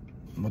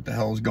what the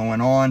hell is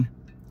going on.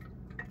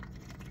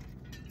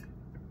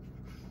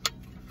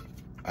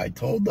 I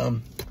told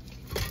them.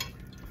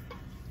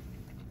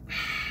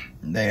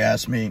 They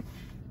asked me,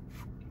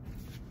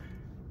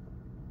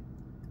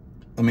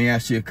 "Let me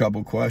ask you a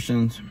couple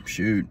questions."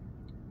 Shoot.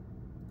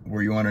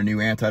 "Were you on a new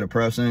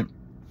antidepressant?"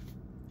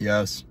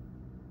 "Yes."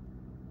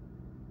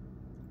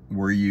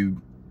 "Were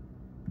you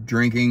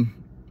drinking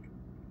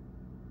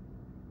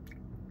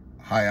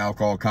high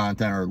alcohol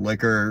content or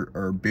liquor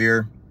or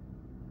beer?"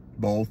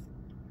 "Both."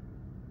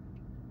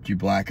 "Did you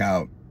black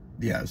out?"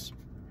 "Yes."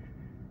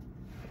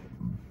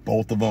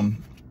 Both of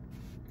them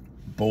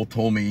both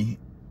told me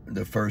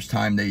the first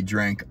time they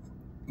drank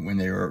when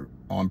they were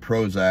on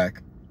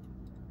Prozac,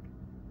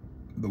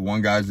 the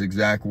one guy's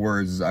exact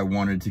words is, "I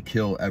wanted to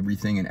kill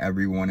everything and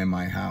everyone in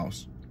my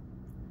house."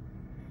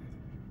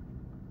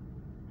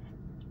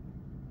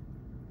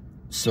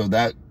 So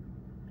that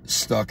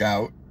stuck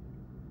out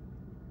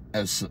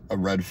as a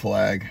red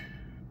flag.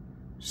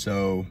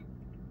 So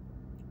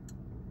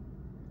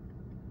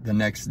the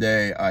next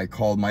day I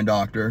called my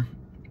doctor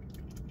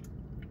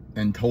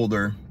and told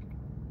her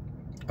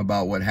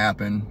about what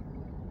happened.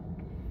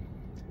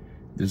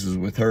 This is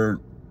with her.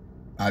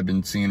 I've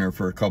been seeing her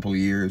for a couple of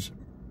years.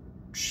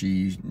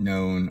 She's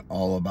known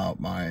all about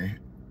my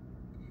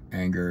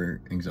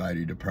anger,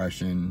 anxiety,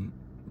 depression,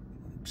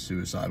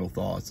 suicidal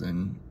thoughts,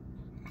 and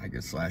I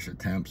guess /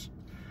 attempts.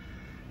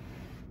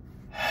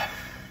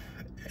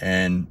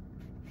 And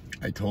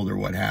I told her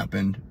what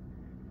happened.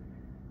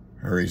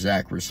 Her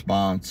exact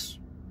response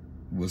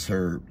was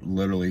her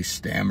literally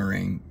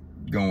stammering,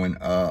 going,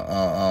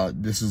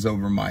 "This is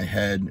over my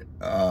head.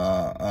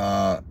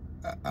 I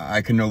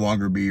can no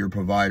longer be your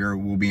provider.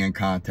 We'll be in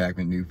contact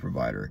with new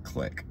provider."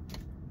 Click.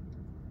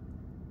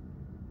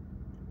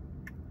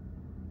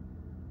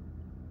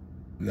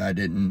 That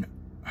didn't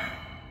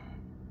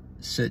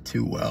sit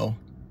too well.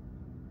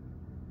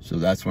 So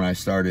that's when I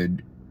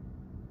started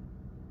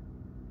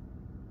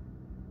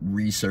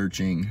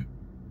researching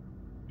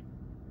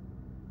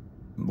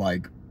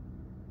like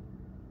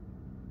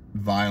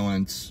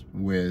violence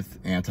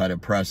with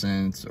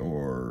antidepressants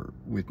or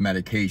with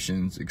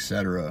medications,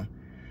 etc.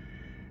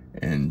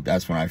 And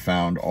that's when I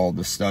found all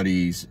the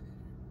studies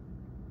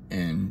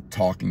and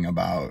talking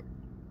about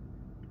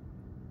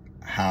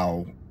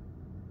how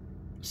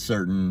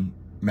certain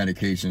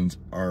medications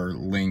are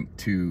linked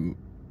to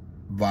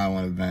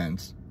violent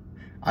events.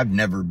 I've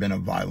never been a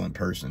violent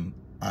person.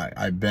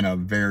 I've been a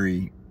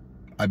verbally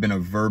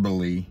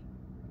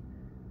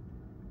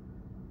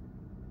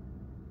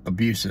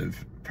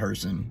abusive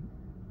person.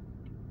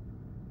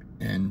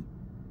 And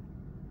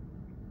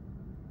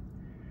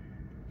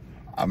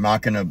I'm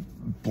not going to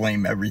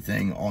blame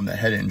everything on the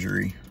head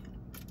injury,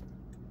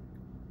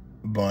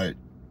 but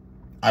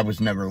I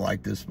was never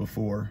like this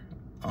before.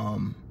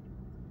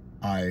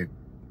 Like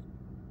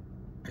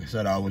I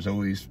said, I was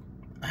always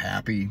a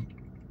happy,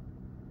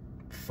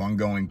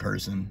 fun-going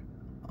person.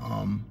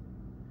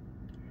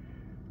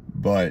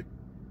 But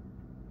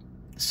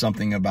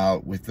something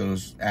about with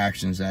those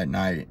actions that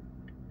night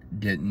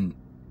didn't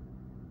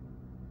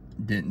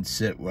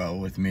sit well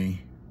with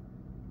me.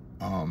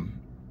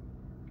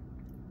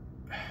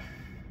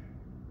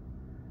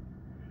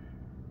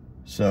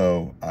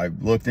 So I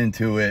looked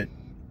into it.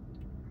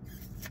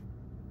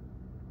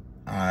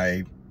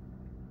 I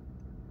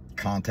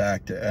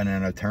contacted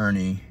an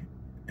attorney,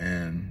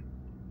 and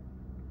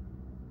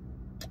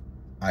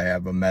I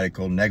have a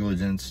medical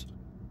negligence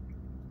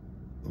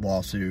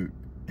lawsuit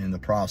in the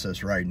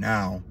process right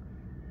now.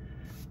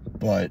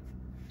 But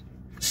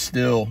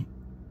still,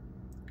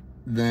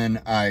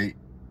 then I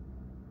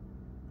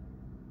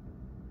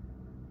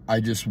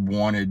just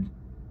wanted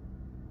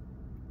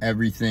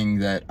everything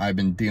that I've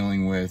been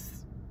dealing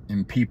with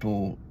and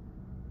people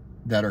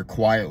that are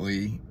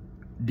quietly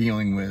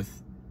dealing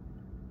with.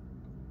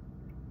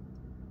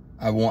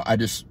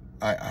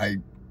 I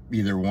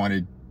either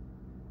wanted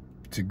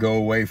to go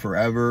away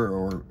forever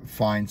or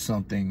find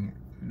something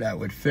that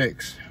would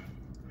fix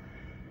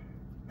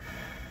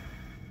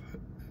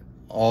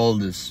all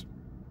this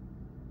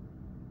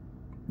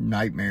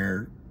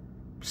nightmare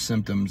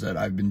symptoms that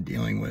I've been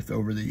dealing with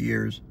over the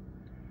years.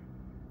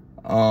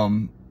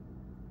 The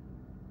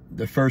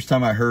first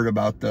time I heard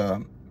about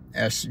the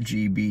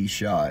SGB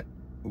shot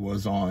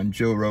was on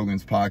Joe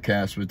Rogan's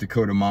podcast with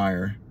Dakota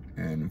Meyer.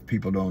 And if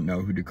people don't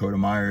know who Dakota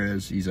Meyer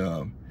is, he's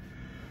a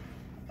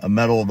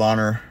Medal of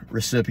Honor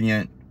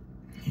recipient.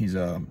 He's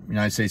a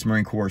United States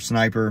Marine Corps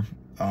sniper.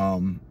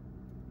 And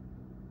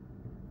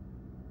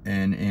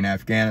in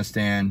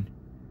Afghanistan,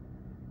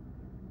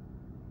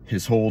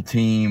 his whole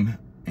team,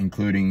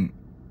 including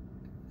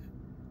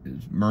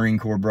his Marine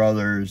Corps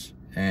brothers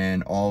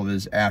and all of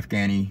his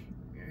Afghani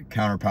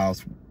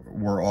counterparts,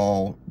 were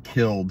all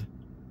killed,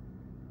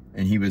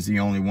 and he was the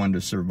only one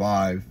to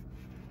survive.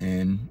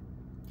 And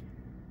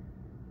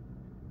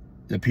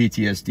the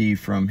PTSD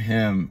from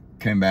him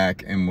came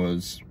back and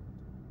was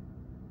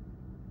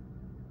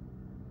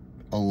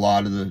a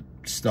lot of the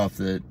stuff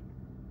that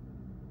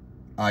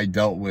I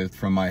dealt with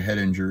from my head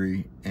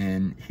injury.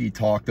 And he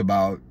talked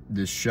about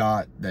this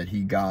shot that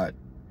he got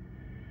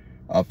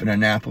up in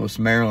Annapolis,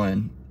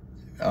 Maryland.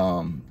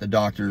 The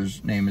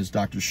doctor's name is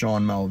Dr.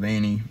 Sean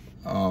Mulvaney.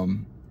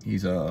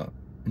 He's a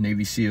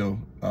Navy SEAL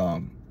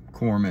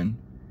corpsman,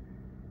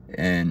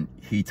 and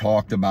he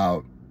talked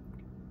about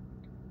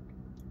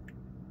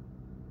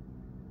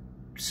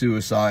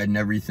suicide and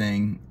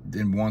everything.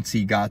 Then once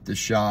he got the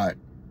shot,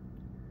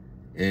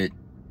 it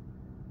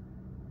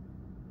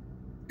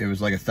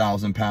was like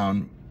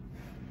 1,000-pound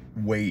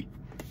weight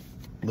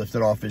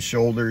lifted off his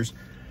shoulders.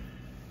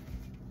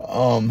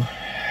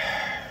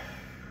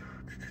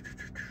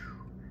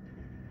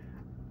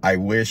 I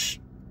wish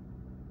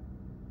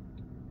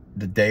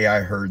the day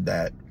I heard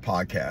that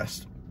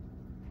podcast,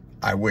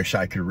 I wish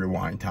I could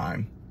rewind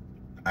time.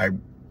 I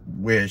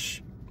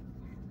wish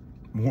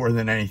more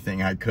than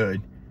anything I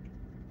could,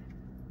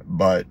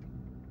 but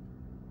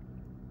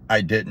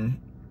I didn't.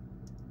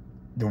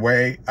 The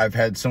way I've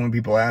had so many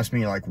people ask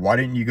me, like, why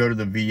didn't you go to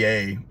the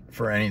VA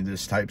for any of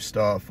this type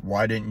stuff?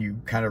 Why didn't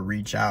you kind of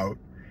reach out?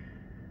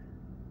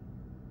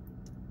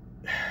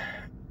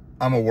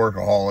 I'm a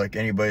workaholic.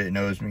 Anybody that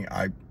knows me,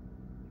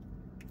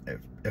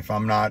 if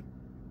I'm not,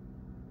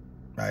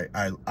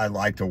 I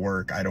like to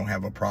work. I don't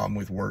have a problem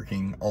with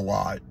working a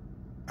lot.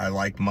 I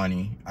like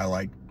money. I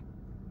like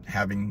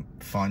having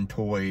fun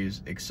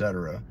toys,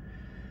 etc.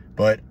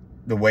 But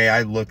the way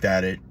I looked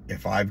at it,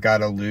 if I've got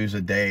to lose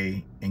a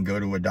day and go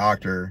to a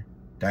doctor,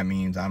 that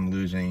means I'm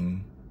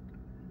losing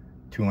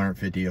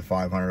 $250 to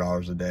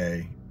 $500 a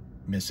day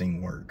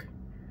missing work.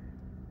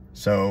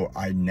 So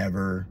I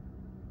never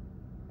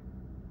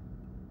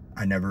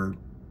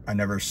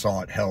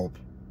sought help.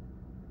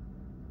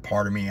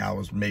 Part of me, I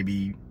was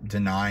maybe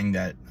denying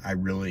that I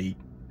really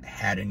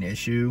had an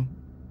issue.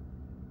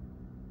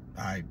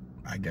 I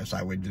guess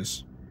I would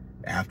just,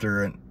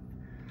 after it,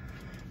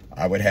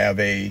 I would have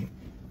a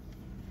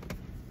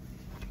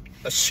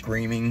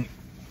screaming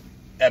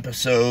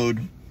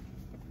episode,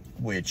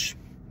 which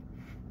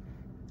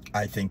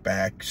I think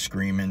back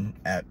screaming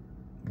at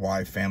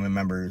why family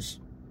members,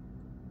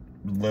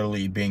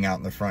 literally being out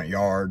in the front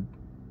yard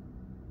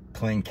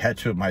playing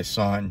catch with my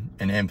son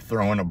and him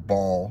throwing a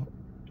ball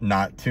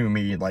not to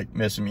me, like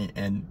missing me,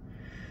 and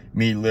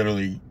me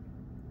literally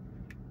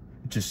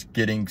just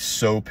getting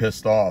so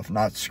pissed off,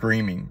 not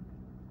screaming,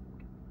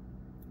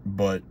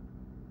 but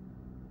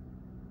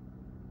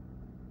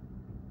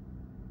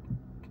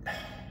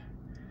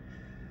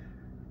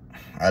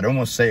I'd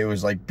almost say it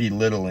was like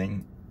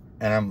belittling.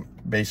 And I'm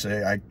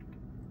basically,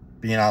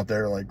 being out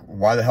there like,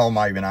 why the hell am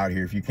I even out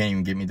here if you can't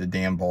even get me the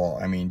damn ball?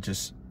 I mean,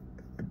 just,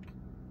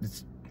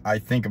 I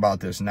think about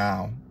this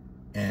now,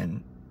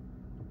 and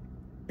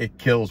it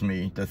kills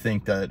me to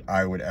think that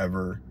I would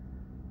ever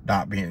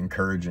not be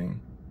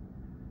encouraging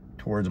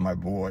towards my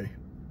boy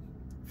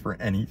for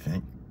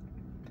anything.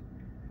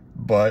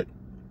 But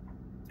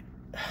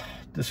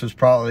this was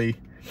probably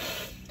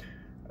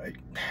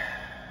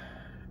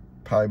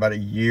about a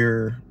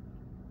year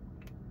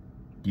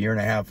and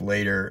a half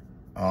later.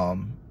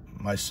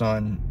 My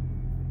son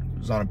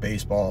was on a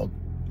baseball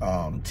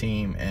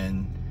team,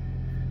 and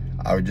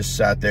I would just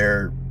sat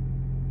there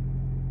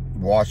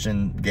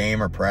watching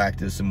game or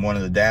practice, and one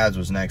of the dads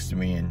was next to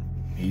me, and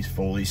he's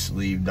fully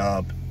sleeved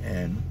up,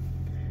 and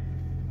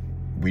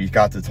we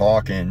got to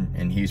talking.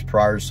 And he's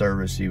prior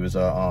service, he was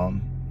a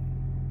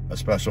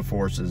special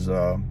forces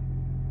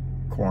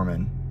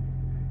corpsman,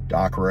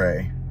 Doc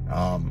Ray,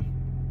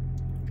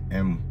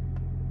 and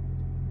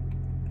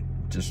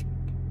just,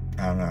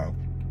 I don't know,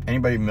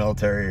 anybody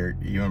military or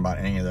even about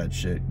any of that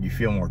shit, you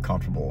feel more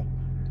comfortable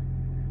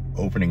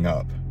opening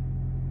up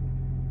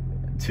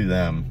to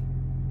them.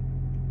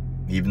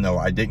 Even though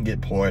I didn't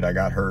get deployed, I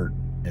got hurt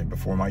and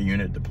before my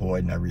unit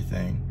deployed and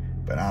everything.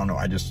 But I don't know,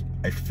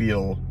 I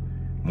feel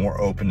more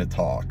open to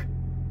talk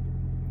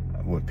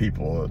with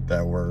people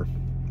that were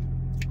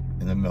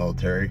in the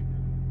military.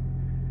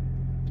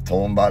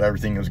 Told him about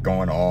everything that was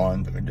going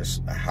on,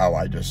 just how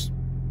I just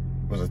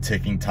was a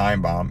ticking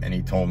time bomb. And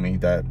he told me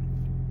that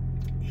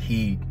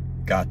he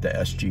got the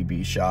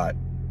SGB shot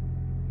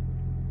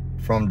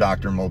from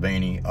Dr.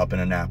 Mulvaney up in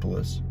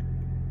Annapolis.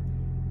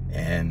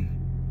 And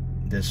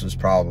this was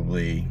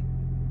probably,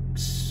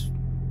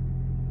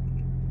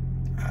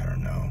 I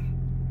don't know,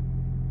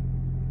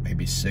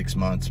 maybe 6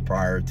 months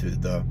prior to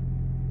the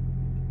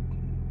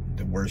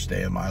worst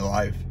day of my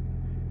life.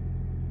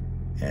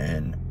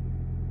 And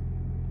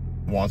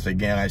once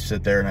again, I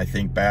sit there and I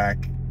think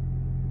back,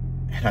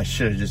 and I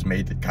should have just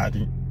made the, God,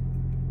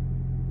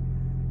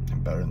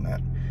 I'm better than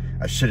that.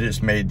 I should have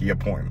just made the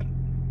appointment.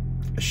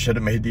 I should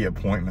have made the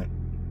appointment.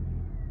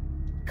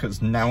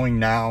 Because knowing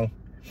now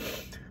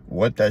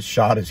what that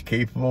shot is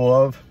capable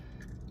of,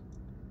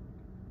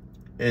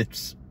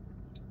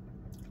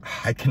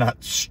 I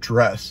cannot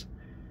stress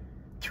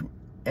to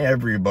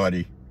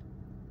everybody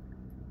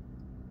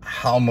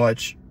how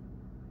much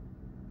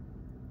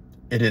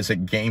it is a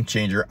game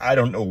changer. I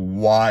don't know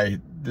why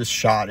this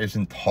shot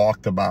isn't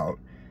talked about.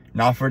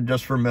 Not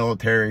just for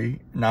military,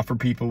 not for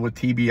people with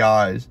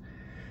TBIs,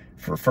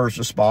 for first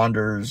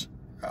responders,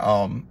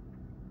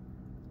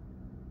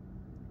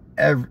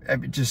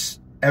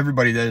 just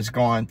everybody that has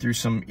gone through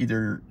some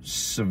either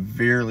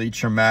severely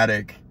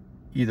traumatic,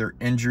 either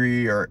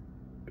injury or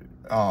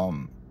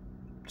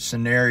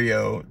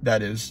scenario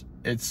that is,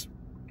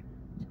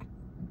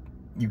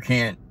 you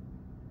can't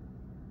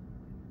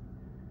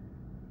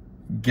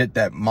get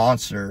that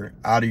monster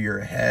out of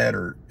your head,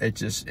 or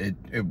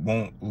it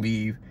won't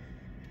leave.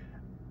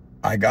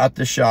 I got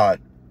the shot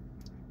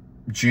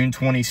June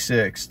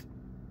 26th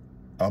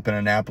up in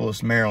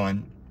Annapolis,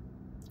 Maryland.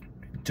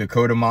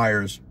 Dakota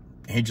Myers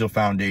Angel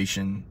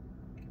Foundation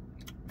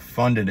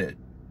funded it,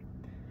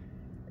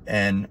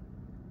 and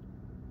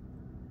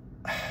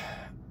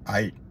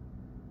I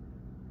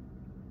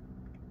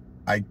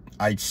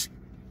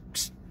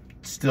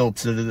still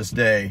to this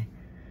day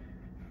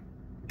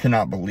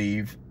cannot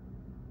believe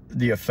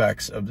the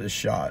effects of this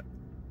shot.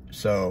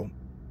 So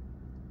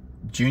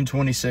June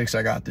 26th,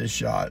 I got this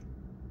shot.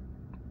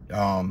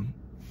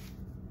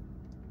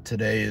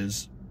 Today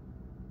is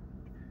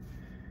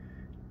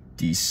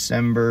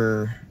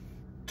December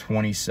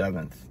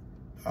 27th.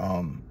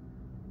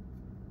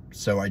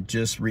 So I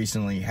just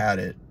recently had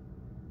it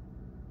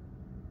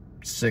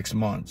 6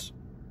 months.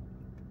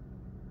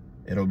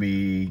 It'll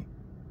be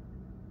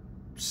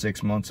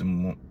 6 months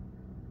and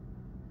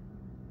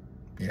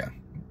yeah,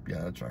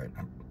 that's right.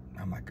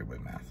 I'm not good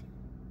with math.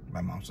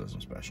 My mom says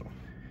I'm special.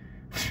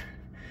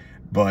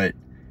 But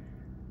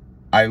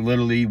I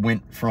literally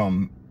went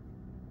from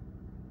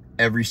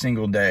every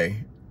single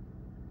day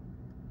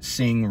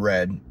seeing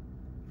red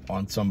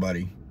on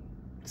somebody.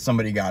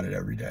 Somebody got it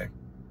every day.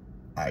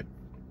 I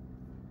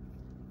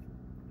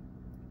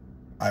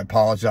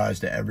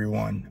apologize to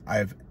everyone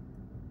I've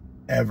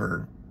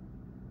ever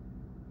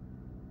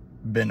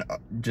been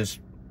just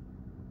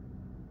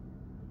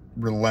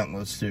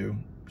relentless to,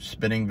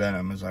 spitting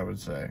venom, as I would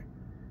say.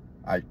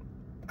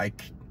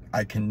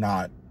 I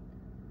cannot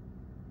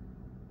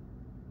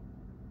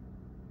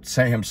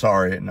say I'm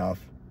sorry enough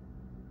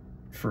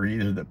for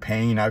either the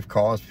pain I've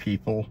caused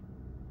people.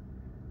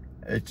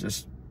 It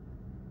just,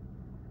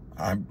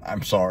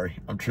 I'm sorry.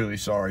 I'm truly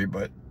sorry,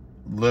 but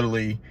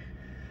literally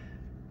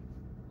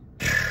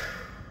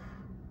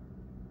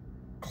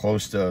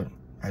close to,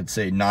 I'd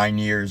say 9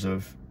 years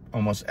of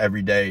almost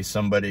every day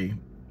somebody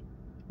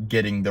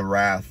getting the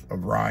wrath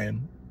of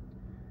Ryan,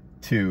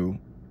 to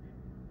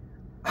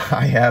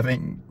I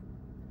haven't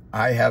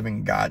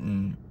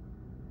gotten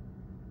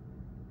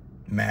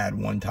mad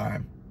one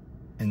time.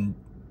 And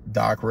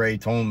Doc Ray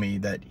told me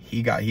that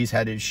he's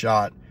had his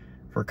shot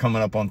for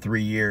coming up on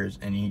 3 years,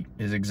 and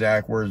his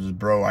exact words was,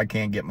 "Bro, I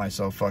can't get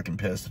myself fucking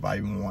pissed if I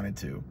even wanted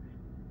to."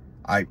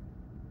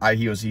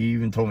 he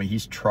even told me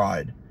he's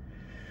tried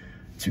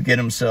to get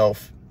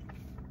himself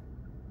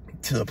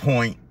to the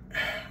point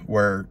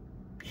where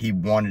he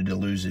wanted to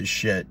lose his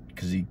shit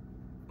because he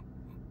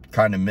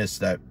kind of missed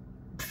that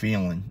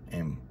feeling.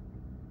 And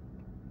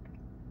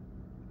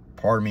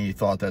part of me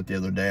thought that the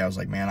other day. I was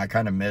like, man, I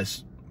kind of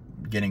miss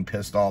getting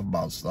pissed off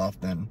about stuff.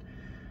 Then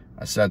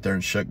I sat there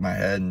and shook my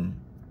head, and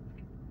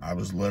I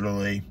was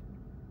literally,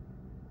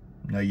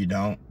 no, you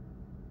don't.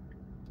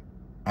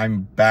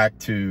 I'm back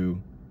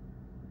to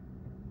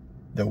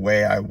the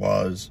way I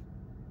was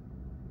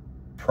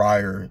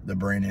prior the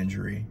brain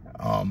injury.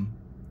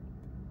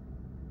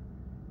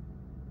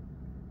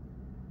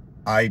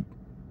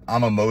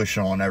 I'm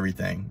emotional on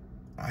everything.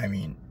 I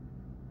mean,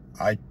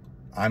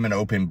 I'm an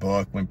open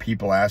book. When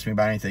people ask me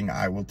about anything,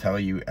 I will tell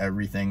you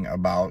everything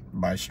about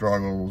my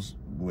struggles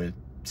with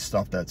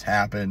stuff that's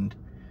happened.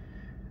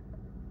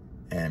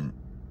 And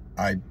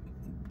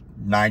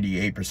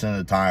 98% of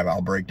the time,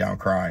 I'll break down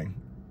crying.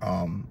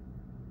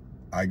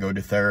 I go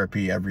to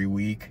therapy every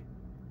week,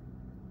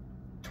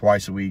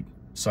 twice a week,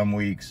 some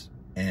weeks,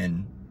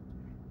 and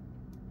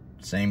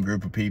same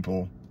group of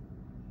people.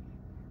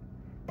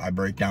 I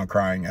break down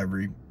crying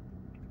every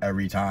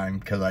time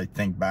because I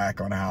think back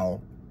on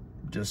how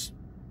just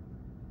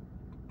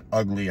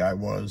ugly I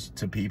was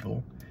to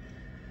people.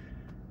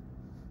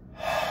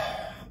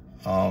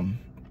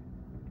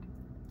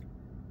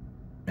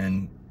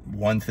 And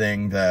one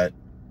thing that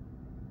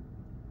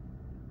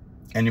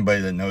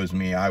anybody that knows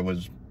me, I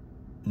was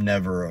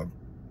never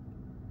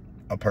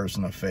a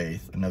person of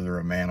faith, never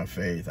a man of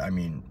faith. I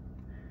mean,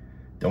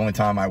 the only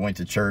time I went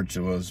to church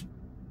was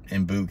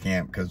in boot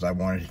camp because I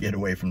wanted to get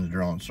away from the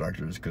drill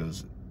instructors,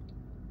 because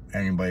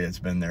anybody that's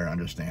been there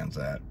understands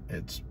that.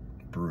 It's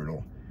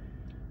brutal.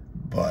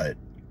 But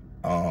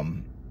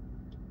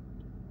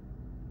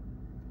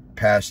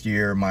past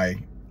year, my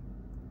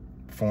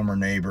former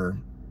neighbor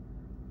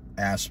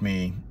asked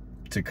me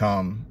to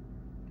come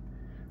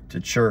to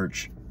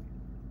church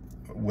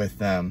with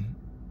them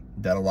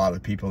that a lot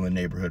of people in the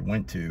neighborhood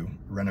went to,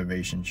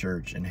 Renovation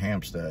Church in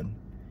Hampstead.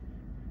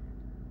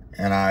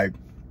 And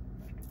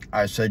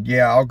I said,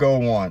 yeah, I'll go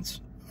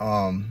once,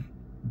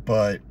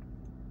 but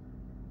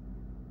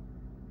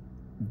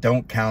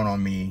don't count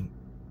on me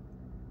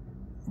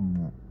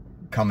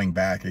coming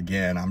back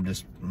again. I'm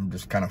just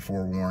kind of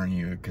forewarning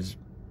you, because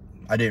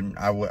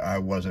I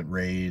wasn't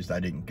raised, I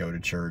didn't go to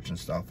church and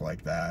stuff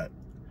like that.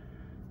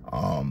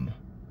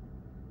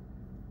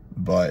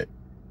 But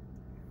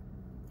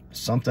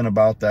something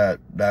about that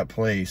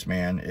place,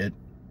 man,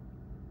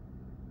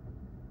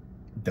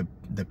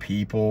 the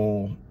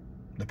people,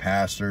 the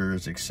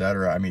pastors,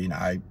 etc. I mean,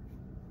 I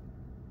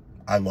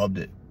loved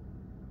it.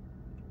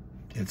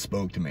 It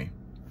spoke to me.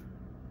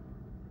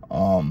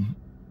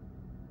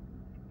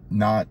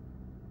 Not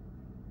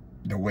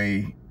the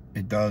way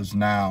it does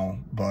now,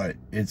 but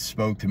it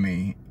spoke to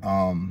me.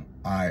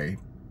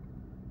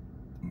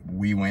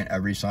 We went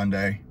every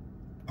Sunday.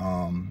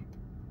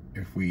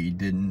 If we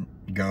didn't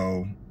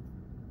go,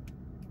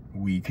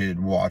 we could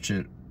watch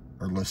it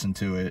or listen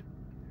to it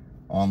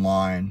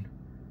online,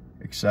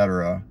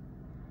 etc.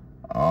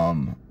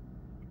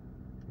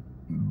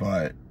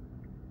 But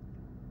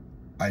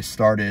I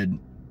started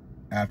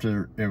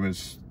after, it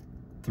was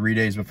 3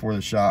 days before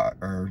the shot,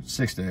 or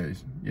 6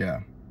 days,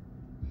 yeah.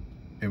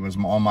 It was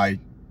on my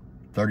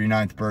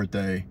 39th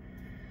birthday.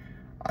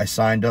 I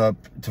signed up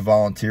to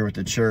volunteer with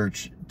the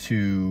church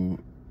to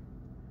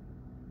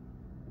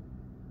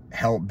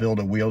help build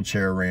a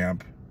wheelchair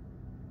ramp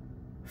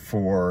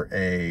for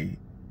a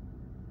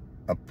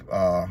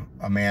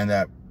man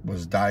that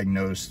was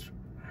diagnosed.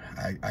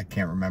 I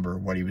can't remember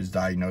what he was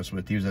diagnosed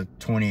with. He was a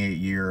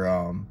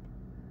 28-year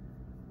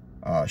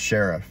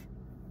sheriff,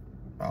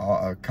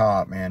 a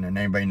cop, man. And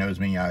anybody knows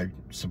me, I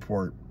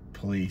support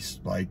police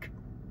like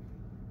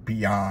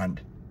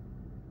beyond.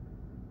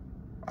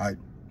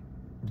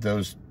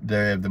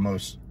 They have the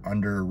most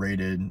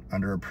underrated,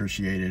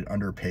 underappreciated,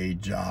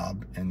 underpaid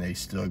job, and they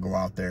still go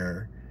out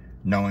there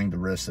knowing the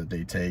risks that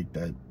they take,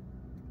 that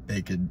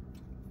they could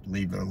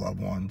leave their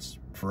loved ones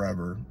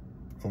forever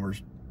over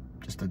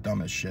just the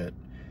dumbest shit.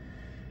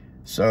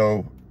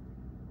 So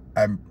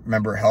I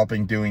remember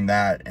helping doing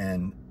that,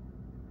 and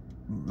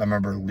I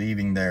remember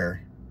leaving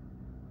there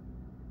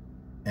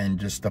and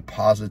just the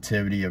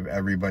positivity of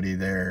everybody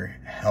there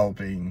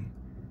helping,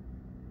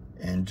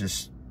 and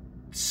just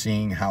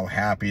seeing how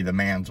happy the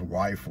man's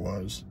wife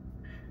was,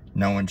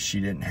 knowing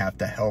she didn't have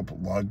to help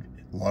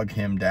lug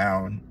him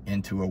down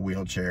into a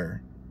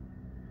wheelchair.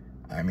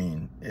 I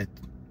mean,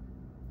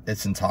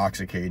 it's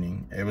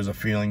intoxicating. It was a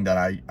feeling that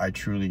I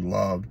truly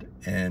loved,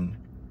 and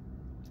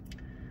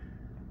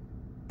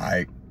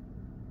I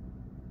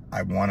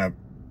want to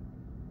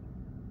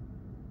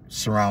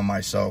surround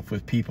myself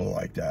with people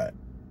like that.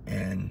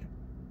 And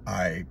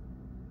I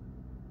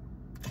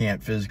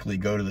can't physically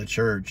go to the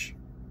church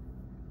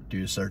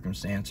due to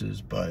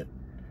circumstances, but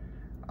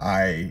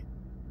I'd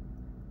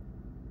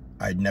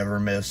never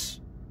miss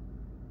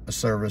a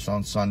service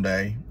on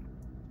Sunday.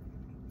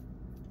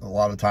 A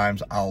lot of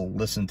times I'll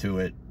listen to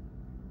it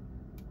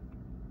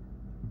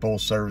both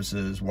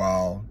services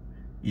while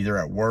either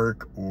at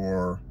work,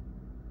 or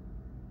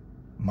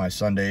my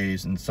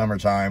Sundays in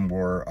summertime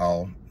where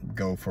I'll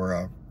go for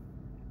a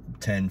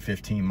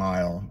 10-15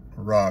 mile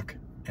ruck,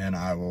 and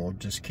I will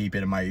just keep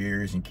it in my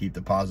ears and keep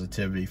the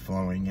positivity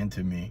flowing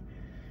into me.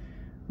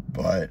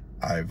 But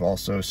I've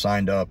also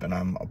signed up, and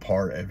I'm a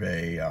part of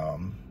the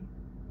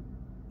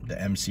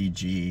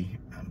MCG.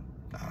 I'm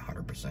not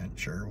 100%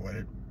 sure what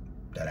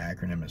that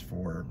acronym is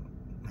for.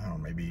 I don't know,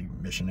 maybe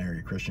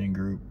Missionary Christian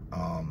Group,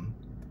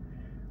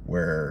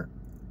 where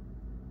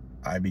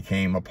I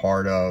became a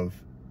part of,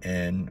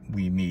 and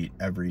we meet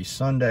every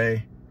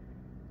Sunday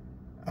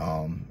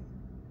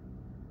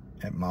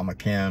at Mama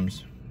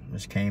Kim's,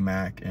 Miss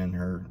K-Mac and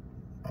her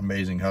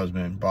amazing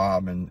husband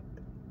Bob, and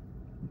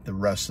the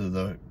rest of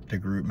the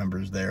group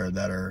members there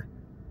that are,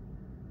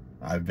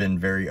 I've been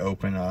very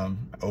open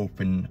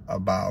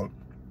about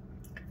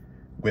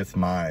with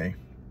my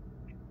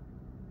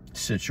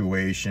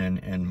situation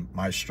and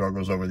my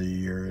struggles over the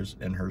years.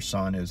 And her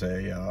son is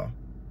a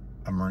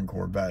Marine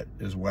Corps vet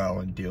as well,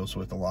 and deals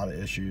with a lot of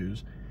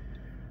issues.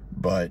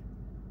 But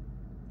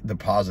the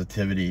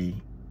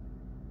positivity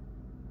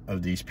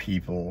of these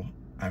people,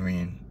 I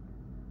mean,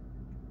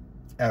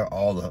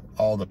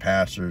 all the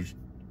pastors,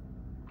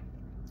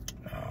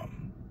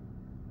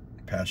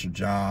 Pastor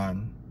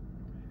John,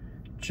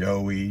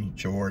 Joey,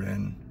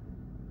 Jordan,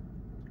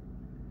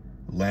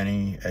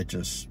 Lenny,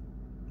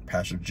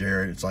 Pastor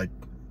Jared, it's like,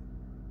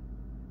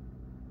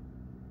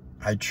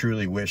 I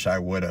truly wish I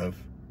would have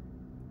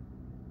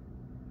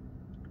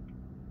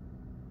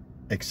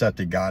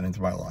accepted God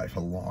into my life a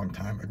long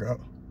time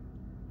ago.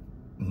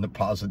 And the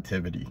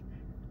positivity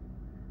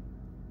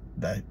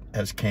that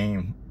has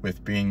came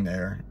with being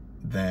there,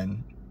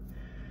 then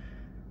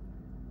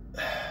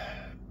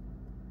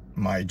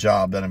my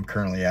job that I'm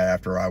currently at,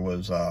 after I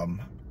was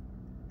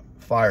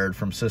fired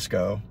from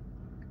Cisco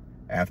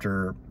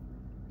after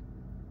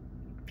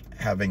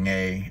having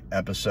a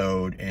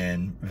episode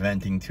in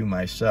venting to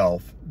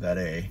myself that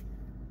a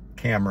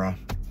camera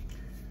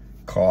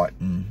caught,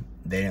 and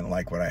they didn't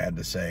like what I had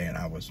to say, and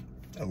I was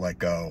let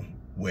go,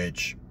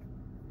 which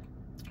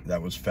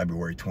that was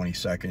February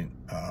 22nd,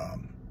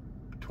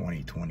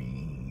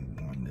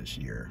 2021 this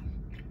year.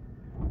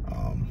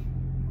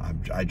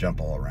 I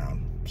jump all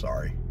around,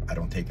 sorry. I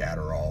don't take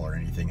Adderall or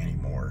anything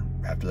anymore.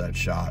 After that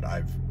shot,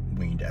 I've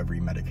weaned every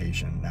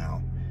medication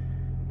now,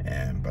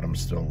 but I'm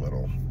still a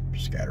little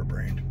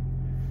scatterbrained.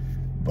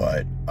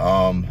 But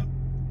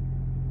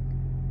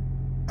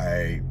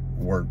I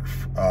work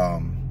for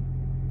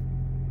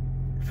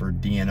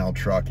DNL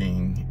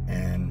Trucking,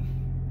 and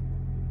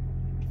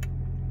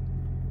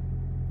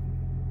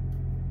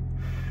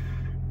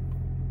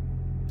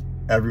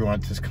everyone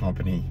at this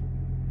company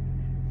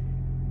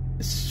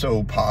is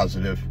so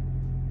positive.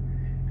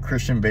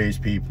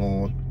 Christian-based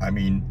people, I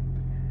mean,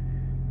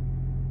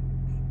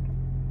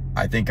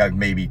 I think I've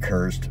maybe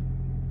cursed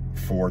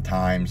 4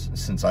 times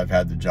since I've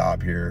had the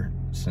job here,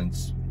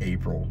 since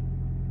April.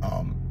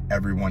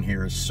 Everyone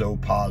here is so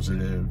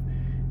positive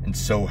and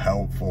so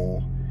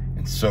helpful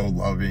and so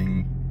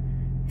loving,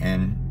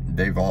 and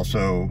they've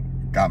also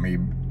got me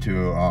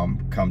to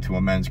come to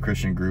a men's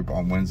Christian group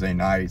on Wednesday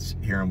nights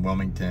here in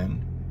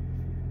Wilmington.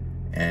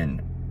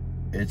 And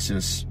it's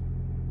just,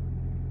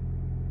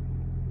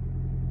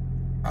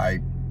 I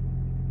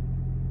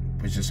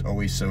was just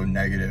always so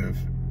negative,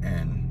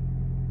 and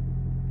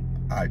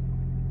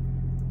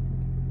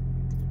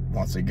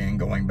once again,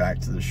 going back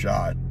to the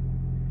shot,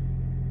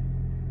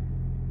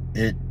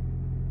 as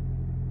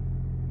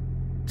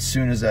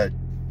soon as that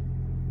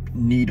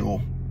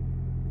needle,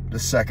 the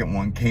second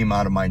one, came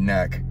out of my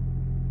neck,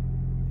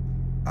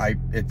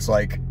 it's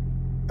like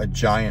a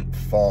giant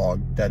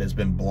fog that has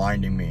been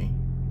blinding me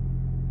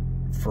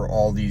for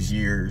all these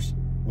years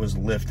was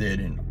lifted,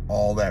 and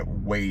all that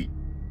weight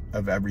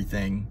of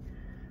everything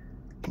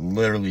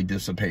literally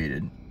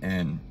dissipated.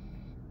 And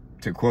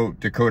to quote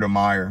Dakota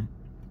Meyer,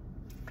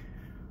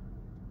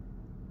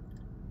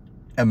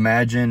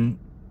 imagine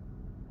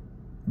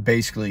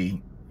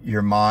basically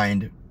your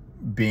mind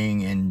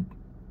being in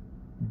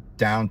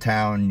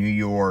downtown New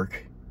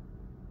York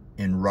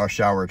in rush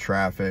hour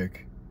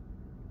traffic,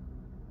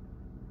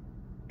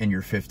 and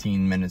you're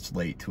 15 minutes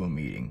late to a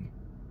meeting.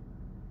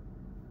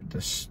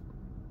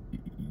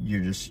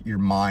 Your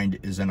mind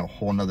is in a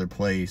whole nother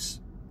place.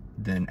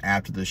 Then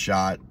after the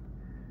shot,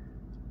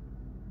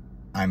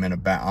 I'm on a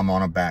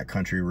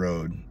backcountry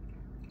road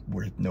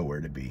with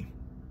nowhere to be.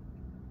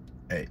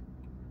 Hey,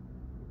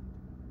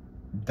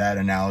 that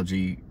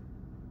analogy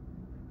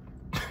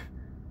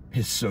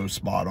is so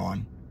spot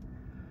on.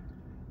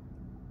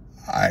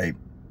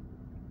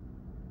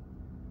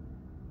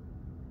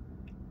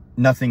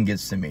 Nothing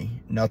gets to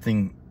me.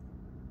 Nothing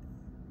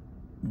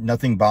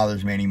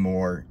bothers me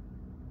anymore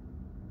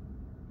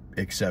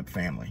except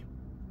family.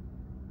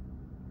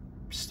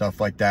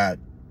 Stuff like that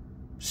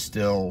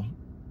still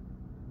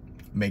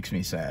makes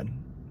me sad,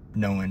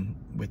 knowing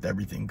with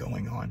everything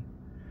going on.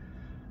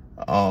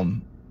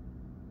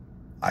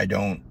 I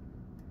don't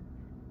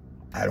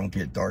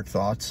get dark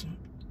thoughts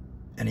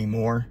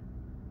anymore.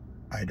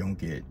 I don't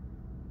get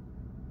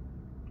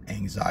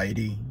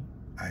anxiety.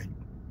 I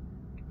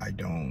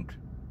don't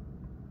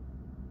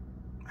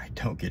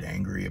get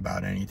angry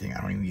about anything.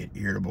 I don't even get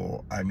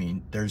irritable. I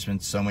mean, there's been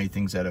so many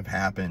things that have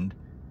happened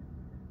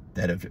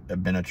that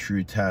have been a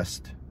true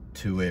test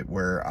to it,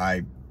 where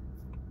I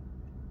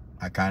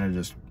kind of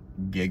just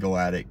giggle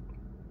at it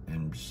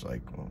and just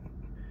like, well,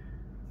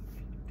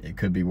 it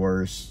could be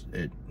worse.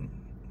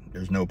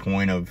 There's no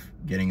point of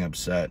getting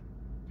upset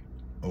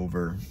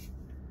over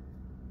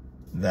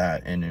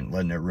that and then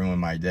letting it ruin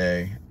my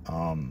day.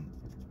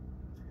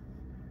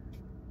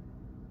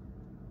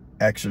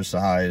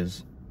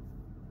 Exercise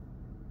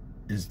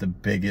is the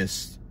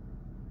biggest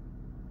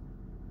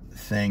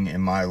thing in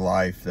my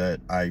life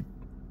that I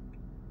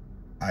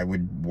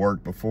would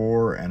work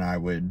before, and I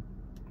wouldn't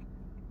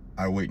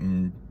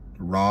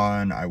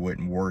run, I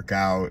wouldn't work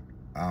out,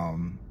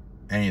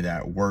 any of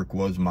that. Work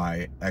was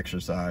my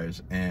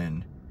exercise,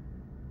 and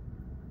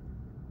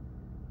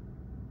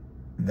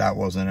that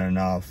wasn't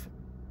enough,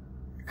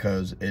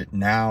 because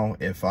now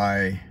if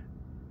I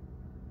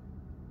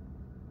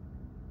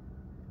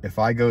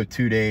go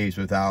 2 days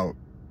without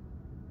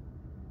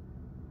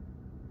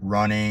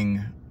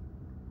running,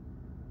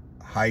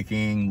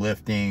 hiking,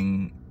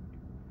 lifting,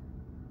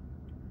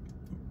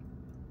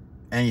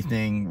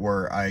 anything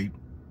where I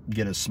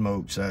get a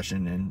smoke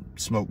session and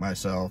smoke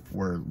myself,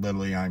 where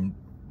literally I'm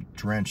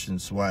drenched in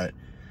sweat,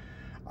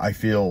 I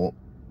feel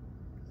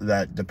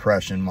that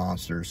depression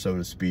monster, so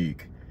to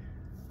speak,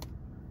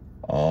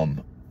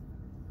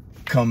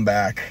 come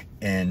back,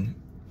 and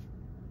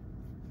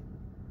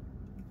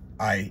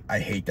I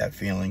hate that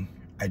feeling.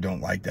 I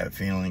don't like that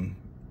feeling.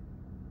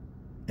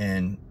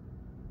 And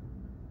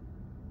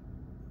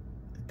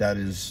that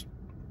is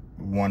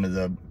one of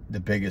the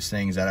biggest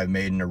things that I've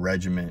made in a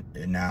regiment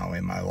now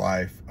in my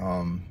life.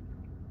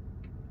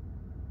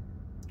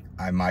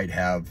 I might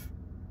have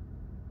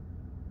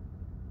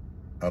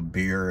a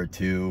beer or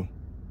two.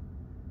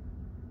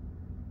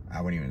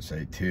 I wouldn't even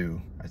say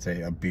two. I'd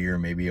say a beer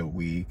maybe a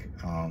week.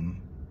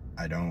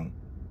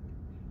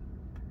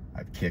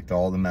 I've kicked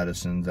all the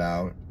medicines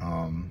out.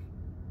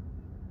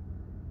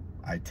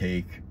 I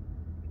take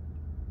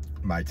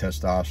my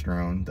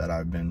testosterone that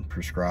I've been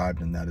prescribed,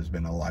 and that has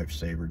been a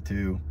lifesaver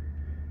too.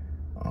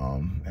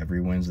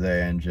 Every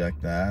Wednesday I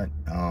inject that.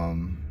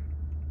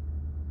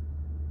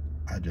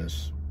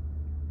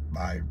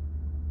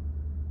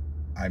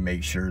 I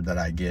make sure that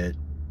I get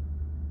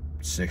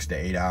 6 to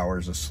 8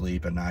 hours of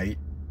sleep a night.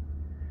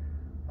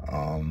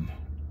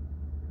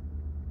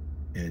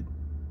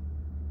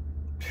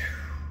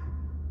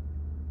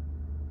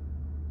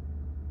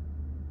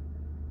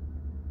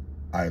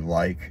 I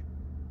like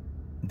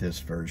this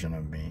version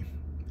of me.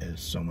 It is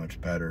so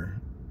much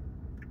better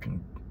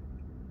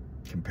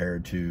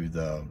compared to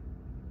the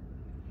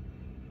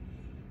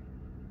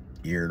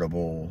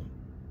irritable,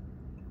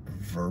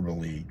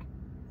 verbally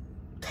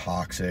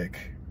toxic,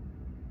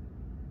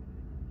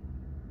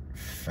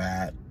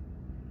 fat,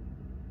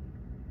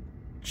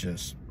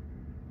 just,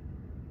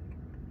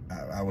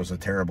 I was a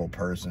terrible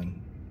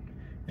person.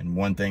 And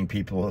one thing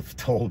people have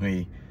told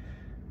me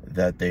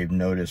that they've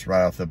noticed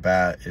right off the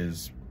bat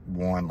is,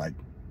 one, like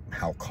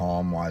how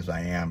calm-wise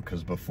I am,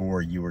 because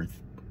before,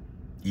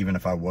 even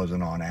if I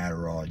wasn't on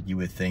Adderall, you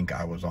would think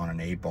I was on an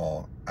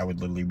 8-ball. I would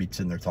literally be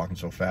sitting there talking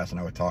so fast, and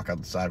I would talk out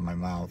the side of my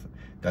mouth.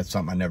 That's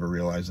something I never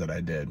realized that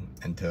I did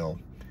until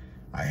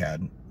I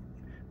had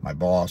my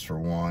boss, for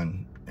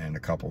one, and a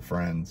couple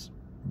friends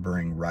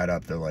bring right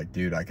up. They're like,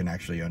 dude, I can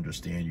actually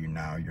understand you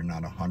now. You're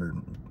not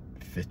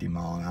 150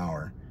 mile an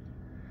hour.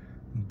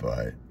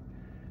 But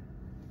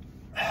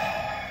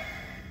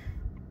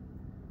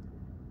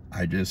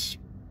I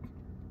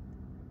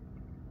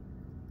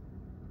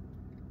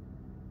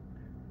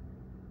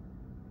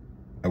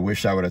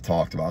wish I would have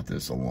talked about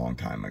this a long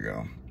time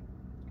ago.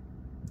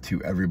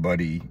 To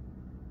everybody,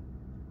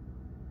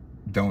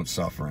 don't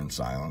suffer in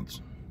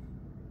silence.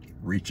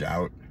 Reach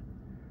out.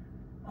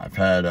 I've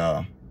had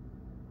a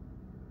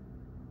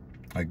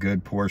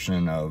good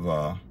portion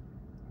of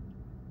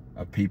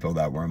people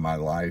that were in my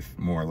life,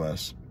 more or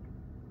less,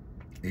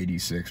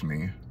 86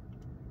 me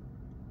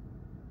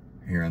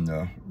here in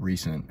the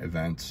recent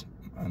events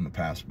in the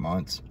past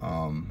months.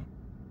 I'm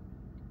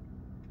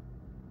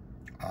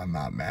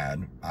not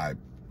mad.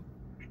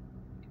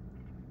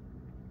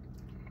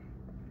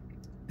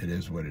 It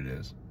is what it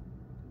is.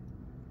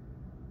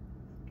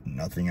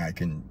 Nothing I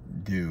can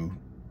do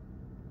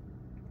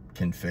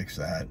can fix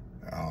that.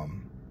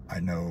 I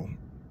know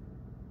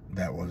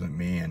that wasn't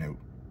me, and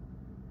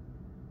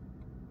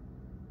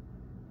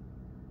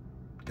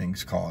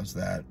things caused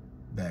that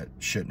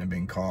shouldn't have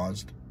been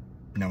caused,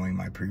 knowing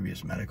my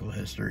previous medical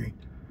history.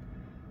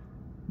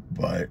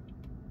 But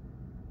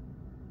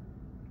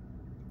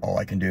all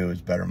I can do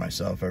is better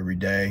myself every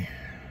day,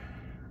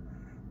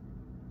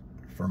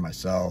 for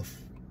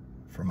myself,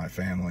 for my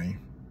family,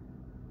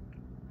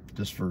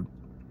 just for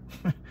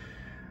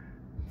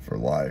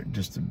life,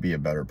 just to be a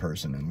better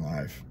person in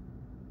life.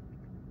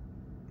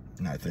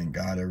 And I thank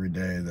God every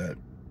day that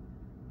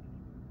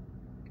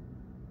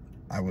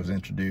I was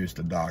introduced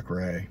to Doc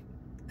Ray,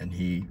 and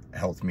he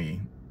helped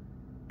me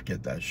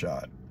get that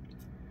shot.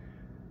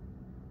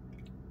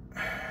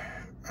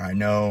 I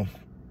know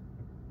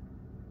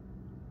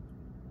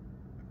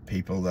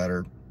people that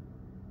are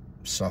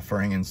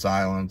suffering in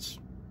silence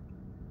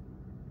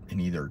and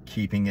either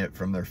keeping it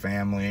from their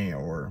family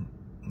or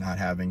not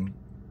having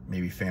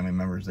maybe family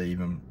members that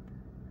even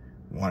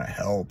want to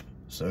help,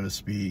 so to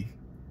speak.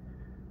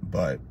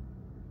 But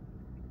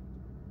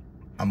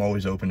I'm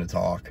always open to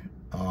talk.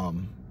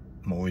 I'm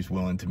always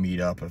willing to meet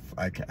up. If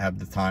I have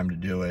the time to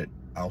do it,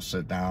 I'll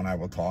sit down. I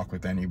will talk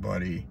with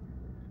anybody.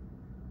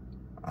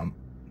 I'm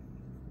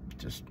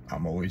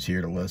always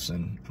here to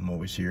listen. I'm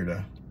always here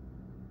to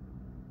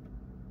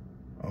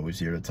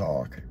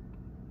talk.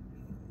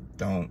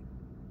 Don't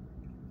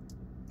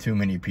too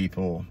many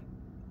people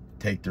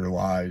take their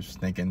lives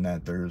thinking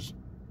that there's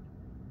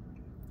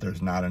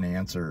not an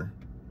answer.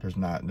 There's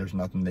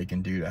nothing they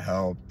can do to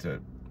help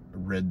to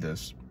rid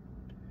this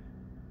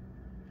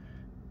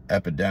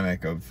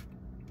epidemic of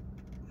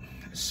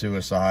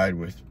suicide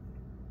with,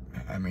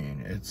 I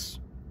mean, it's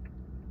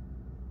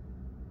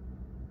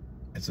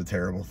a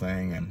terrible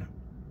thing. And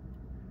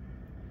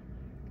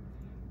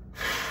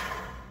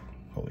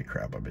holy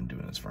crap, I've been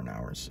doing this for an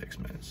hour and 6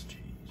 minutes.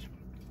 Jeez.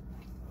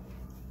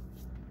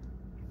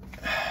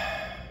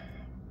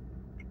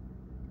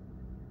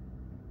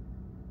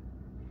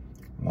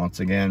 Once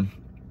again,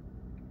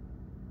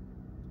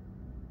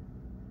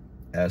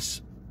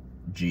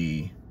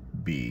 SGB.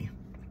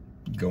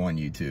 Go on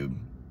YouTube.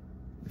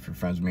 If you're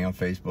friends with me on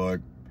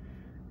Facebook,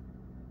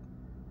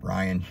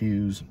 Ryan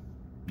Hughes,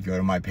 go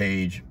to my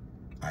page.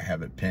 I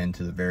have it pinned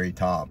to the very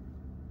top,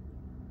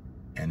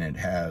 and it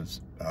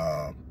has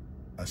a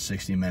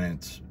 60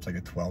 minutes, it's like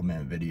a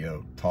 12-minute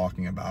video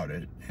talking about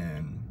it.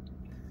 And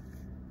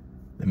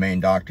the main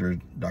doctor,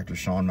 Dr.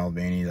 Sean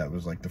Mulvaney, that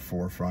was like the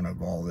forefront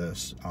of all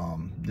this.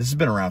 This has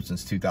been around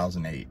since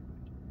 2008.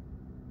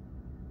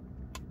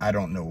 I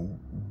don't know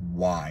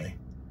why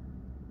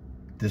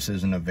this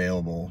isn't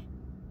available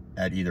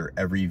at either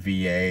every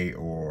VA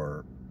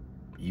or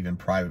even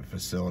private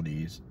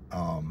facilities.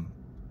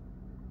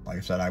 Like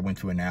I said, I went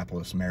to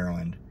Annapolis,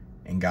 Maryland,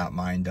 and got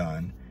mine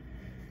done.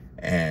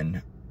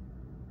 And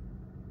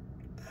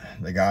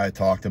the guy I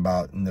talked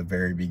about in the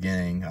very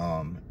beginning,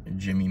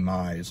 Jimmy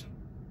Mize,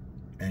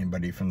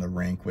 anybody from the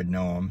rink would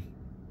know him.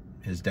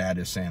 His dad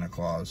is Santa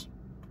Claus,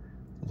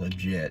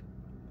 legit.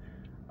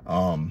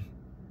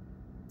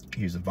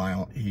 He's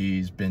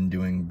been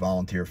doing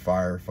volunteer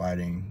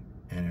firefighting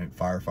and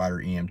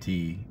firefighter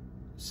EMT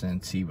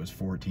since he was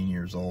 14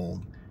 years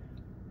old.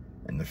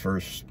 And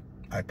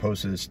I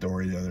posted a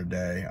story the other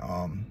day.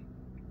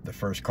 The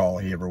first call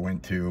he ever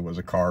went to was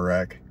a car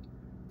wreck,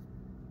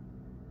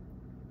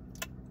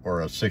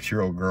 or a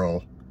 6-year-old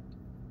girl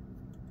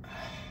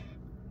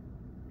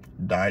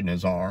died in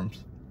his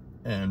arms,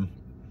 and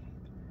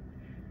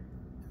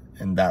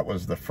that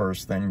was the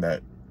first thing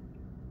that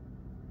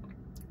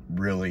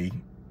really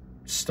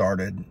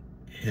started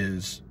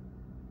his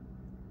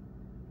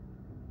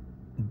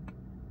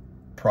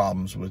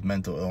problems with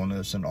mental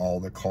illness and all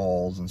the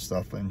calls and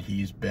stuff and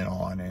he's been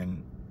on.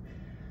 And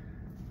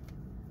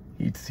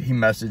he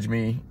messaged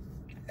me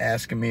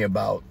asking me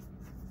about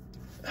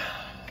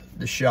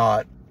the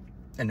shot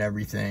and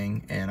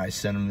everything, and I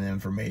sent him the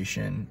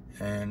information,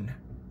 and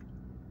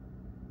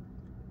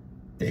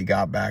they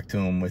got back to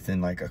him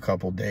within like a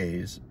couple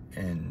days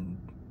and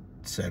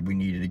said we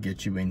needed to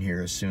get you in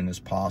here as soon as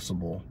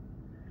possible.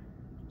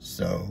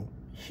 So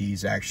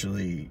he's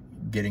actually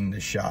getting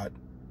the shot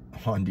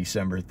on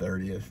December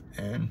 30th,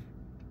 and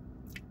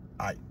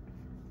I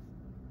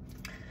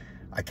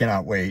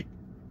cannot wait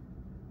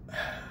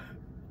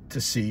to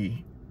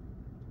see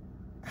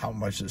how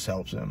much this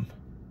helps him.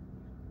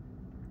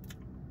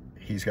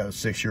 He's got a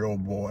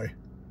 6-year-old boy,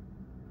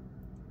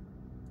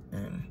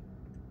 and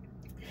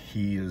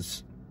he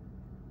has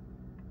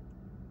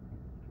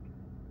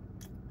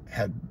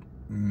had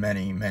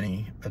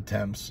many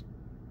attempts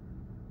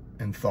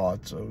and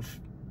thoughts of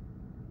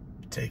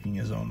taking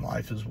his own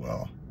life as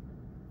well.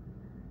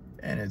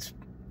 And it's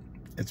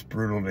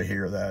brutal to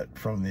hear that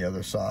from the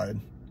other side.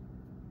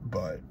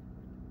 But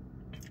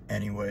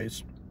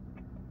anyways,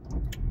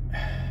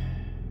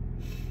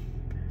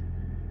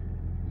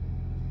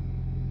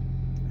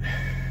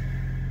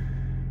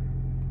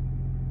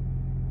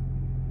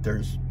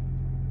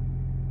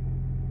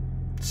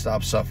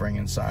 stop suffering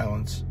in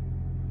silence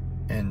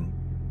and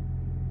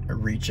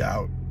reach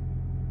out.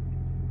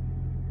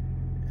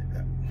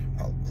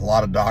 A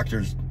lot of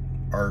doctors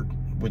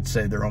would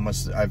say they're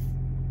almost,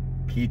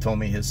 he told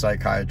me his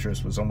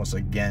psychiatrist was almost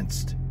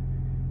against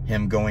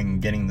him going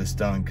and getting this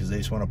done because they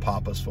just want to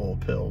pop us full of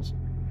pills.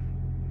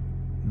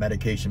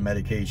 Medication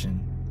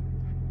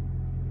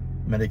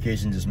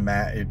just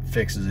it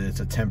fixes it. It's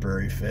a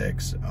temporary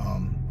fix.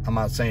 I'm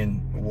not saying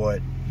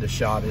what the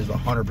shot is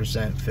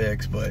 100%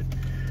 fix, but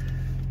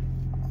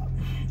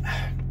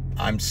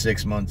I'm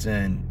 6 months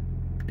in,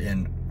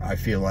 and I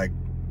feel like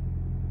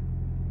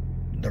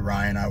the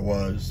Ryan I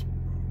was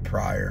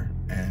prior,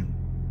 and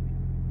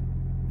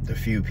the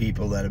few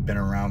people that have been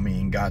around me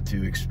and got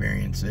to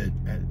experience it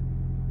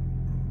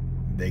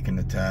they can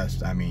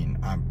attest. I mean,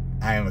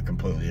 I am a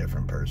completely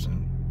different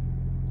person.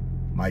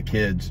 My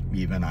kids,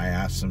 even, I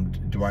asked them,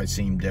 do I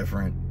seem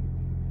different?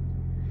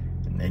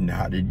 And they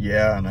nodded,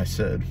 yeah. And I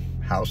said,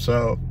 how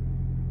so?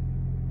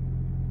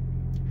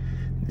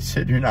 They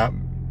said, you're not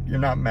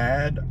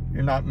mad.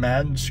 You're not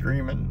mad and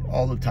screaming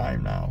all the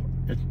time now.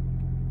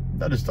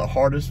 That is the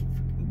hardest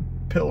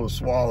pill to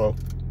swallow,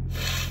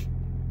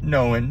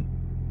 knowing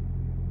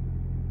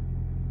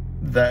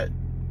that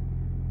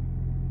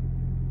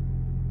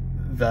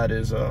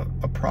is a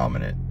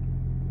prominent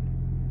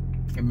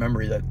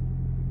memory that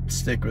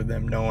stick with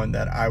them, knowing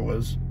that I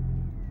was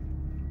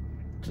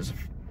just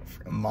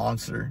a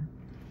monster.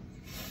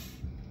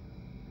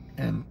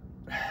 And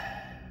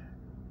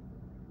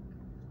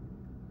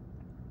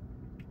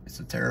it's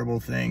a terrible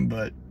thing,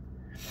 but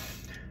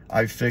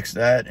I fixed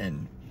that,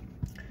 and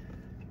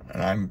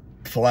I'm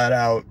flat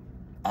out,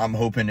 I'm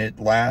hoping it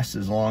lasts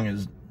as long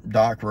as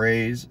Doc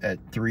Ray's at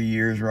 3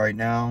 years right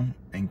now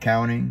and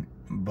counting.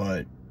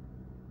 But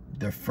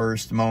the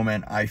first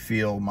moment I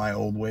feel my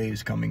old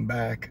ways coming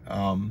back,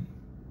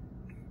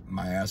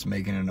 my ass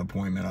making an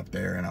appointment up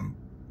there, and I'm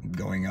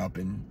going up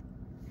and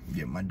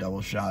getting my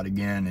double shot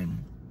again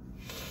and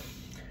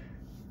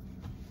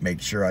make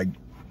sure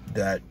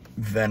that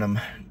venom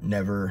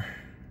never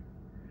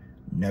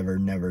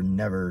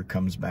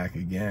comes back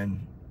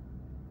again.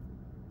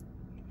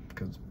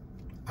 Because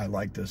I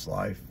like this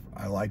life.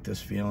 I like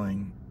this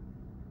feeling.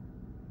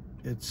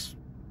 It's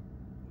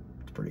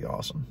pretty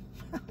awesome.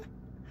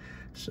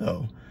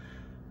 So,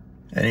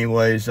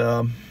 anyways,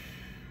 I'm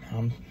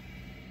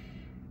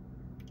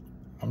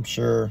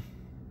sure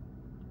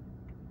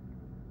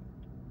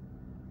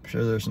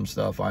there's some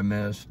stuff I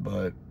missed,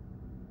 but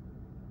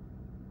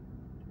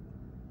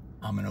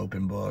I'm an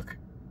open book.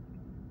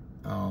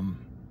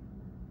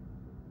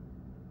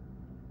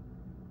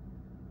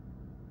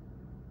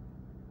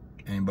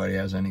 Anybody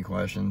has any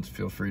questions,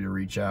 feel free to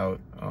reach out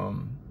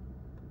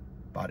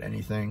about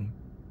anything.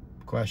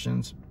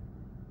 Questions,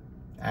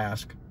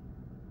 ask.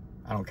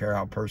 I don't care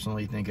how personal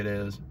you think it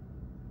is.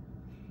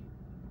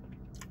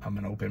 I'm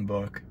an open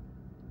book.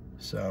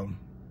 So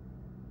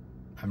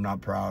I'm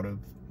not proud of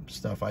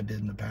stuff I did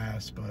in the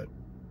past, but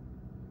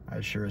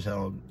I sure as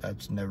hell,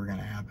 that's never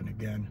gonna happen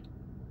again.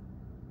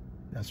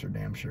 That's for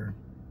damn sure.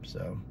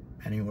 So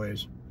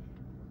anyways,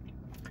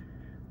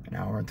 an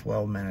hour and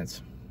 12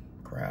 minutes.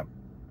 Crap.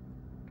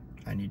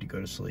 I need to go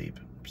to sleep.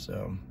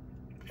 So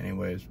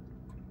anyways,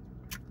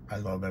 I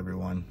love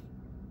everyone.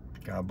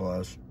 God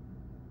bless.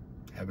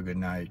 Have a good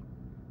night.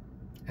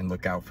 And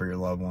look out for your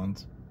loved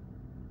ones.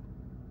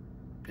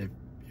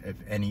 If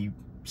any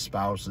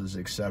spouses,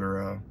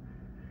 etc.,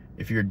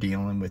 if you're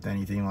dealing with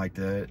anything like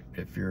that,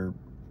 if your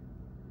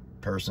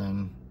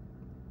person,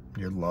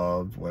 your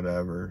loved,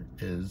 whatever,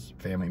 is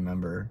family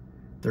member,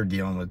 they're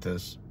dealing with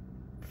this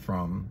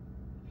from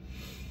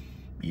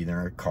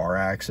either a car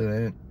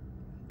accident,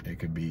 it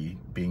could be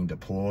being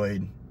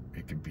deployed,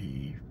 it could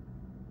be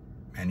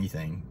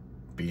anything,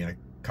 being a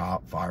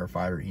cop,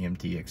 firefighter,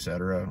 EMT,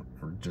 etc.,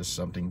 or just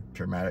something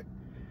traumatic.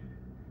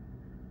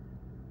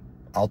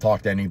 I'll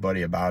talk to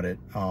anybody about it.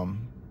 I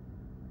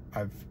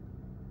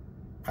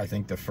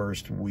think the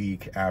first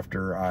week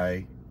after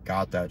I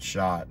got that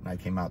shot and I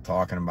came out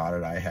talking about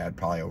it, I had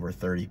probably over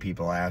 30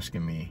 people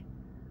asking me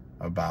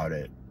about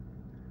it.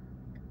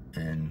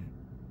 And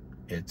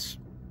it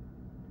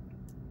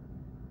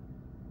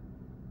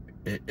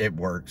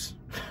works.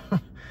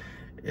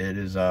 It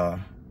is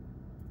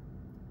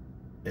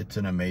it's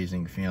an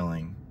amazing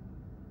feeling.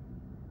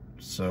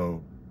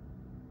 So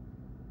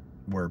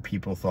where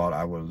people thought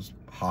I was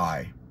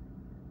high,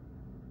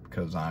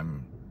 because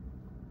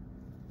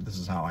this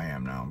is how I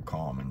am now. I'm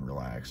calm and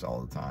relaxed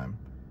all the time.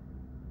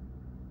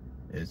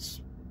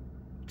 It's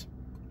a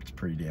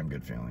pretty damn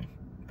good feeling,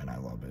 and I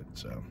love it.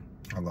 So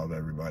I love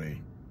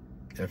everybody.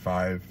 If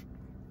I've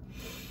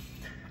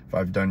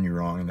done you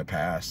wrong in the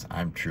past,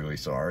 I'm truly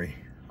sorry.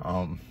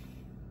 Allow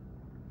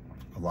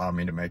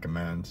me to make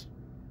amends.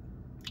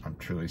 I'm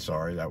truly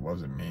sorry. That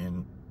wasn't me,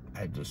 and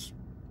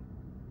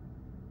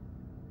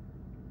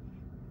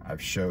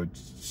I've showed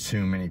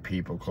too many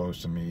people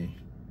close to me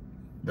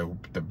the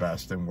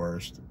best and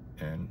worst,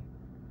 and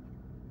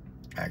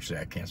actually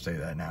I can't say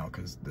that now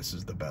because this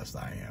is the best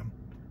I am.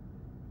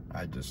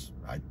 I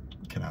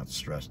cannot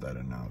stress that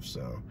enough.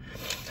 So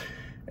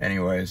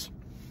anyways,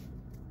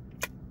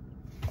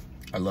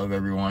 I love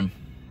everyone.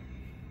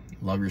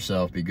 Love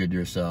yourself, be good to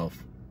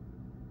yourself,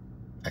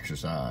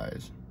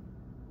 exercise,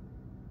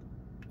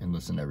 and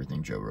listen to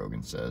everything Joe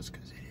Rogan says,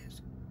 because it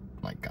is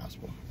like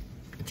gospel.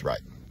 It's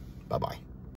right. Bye-bye.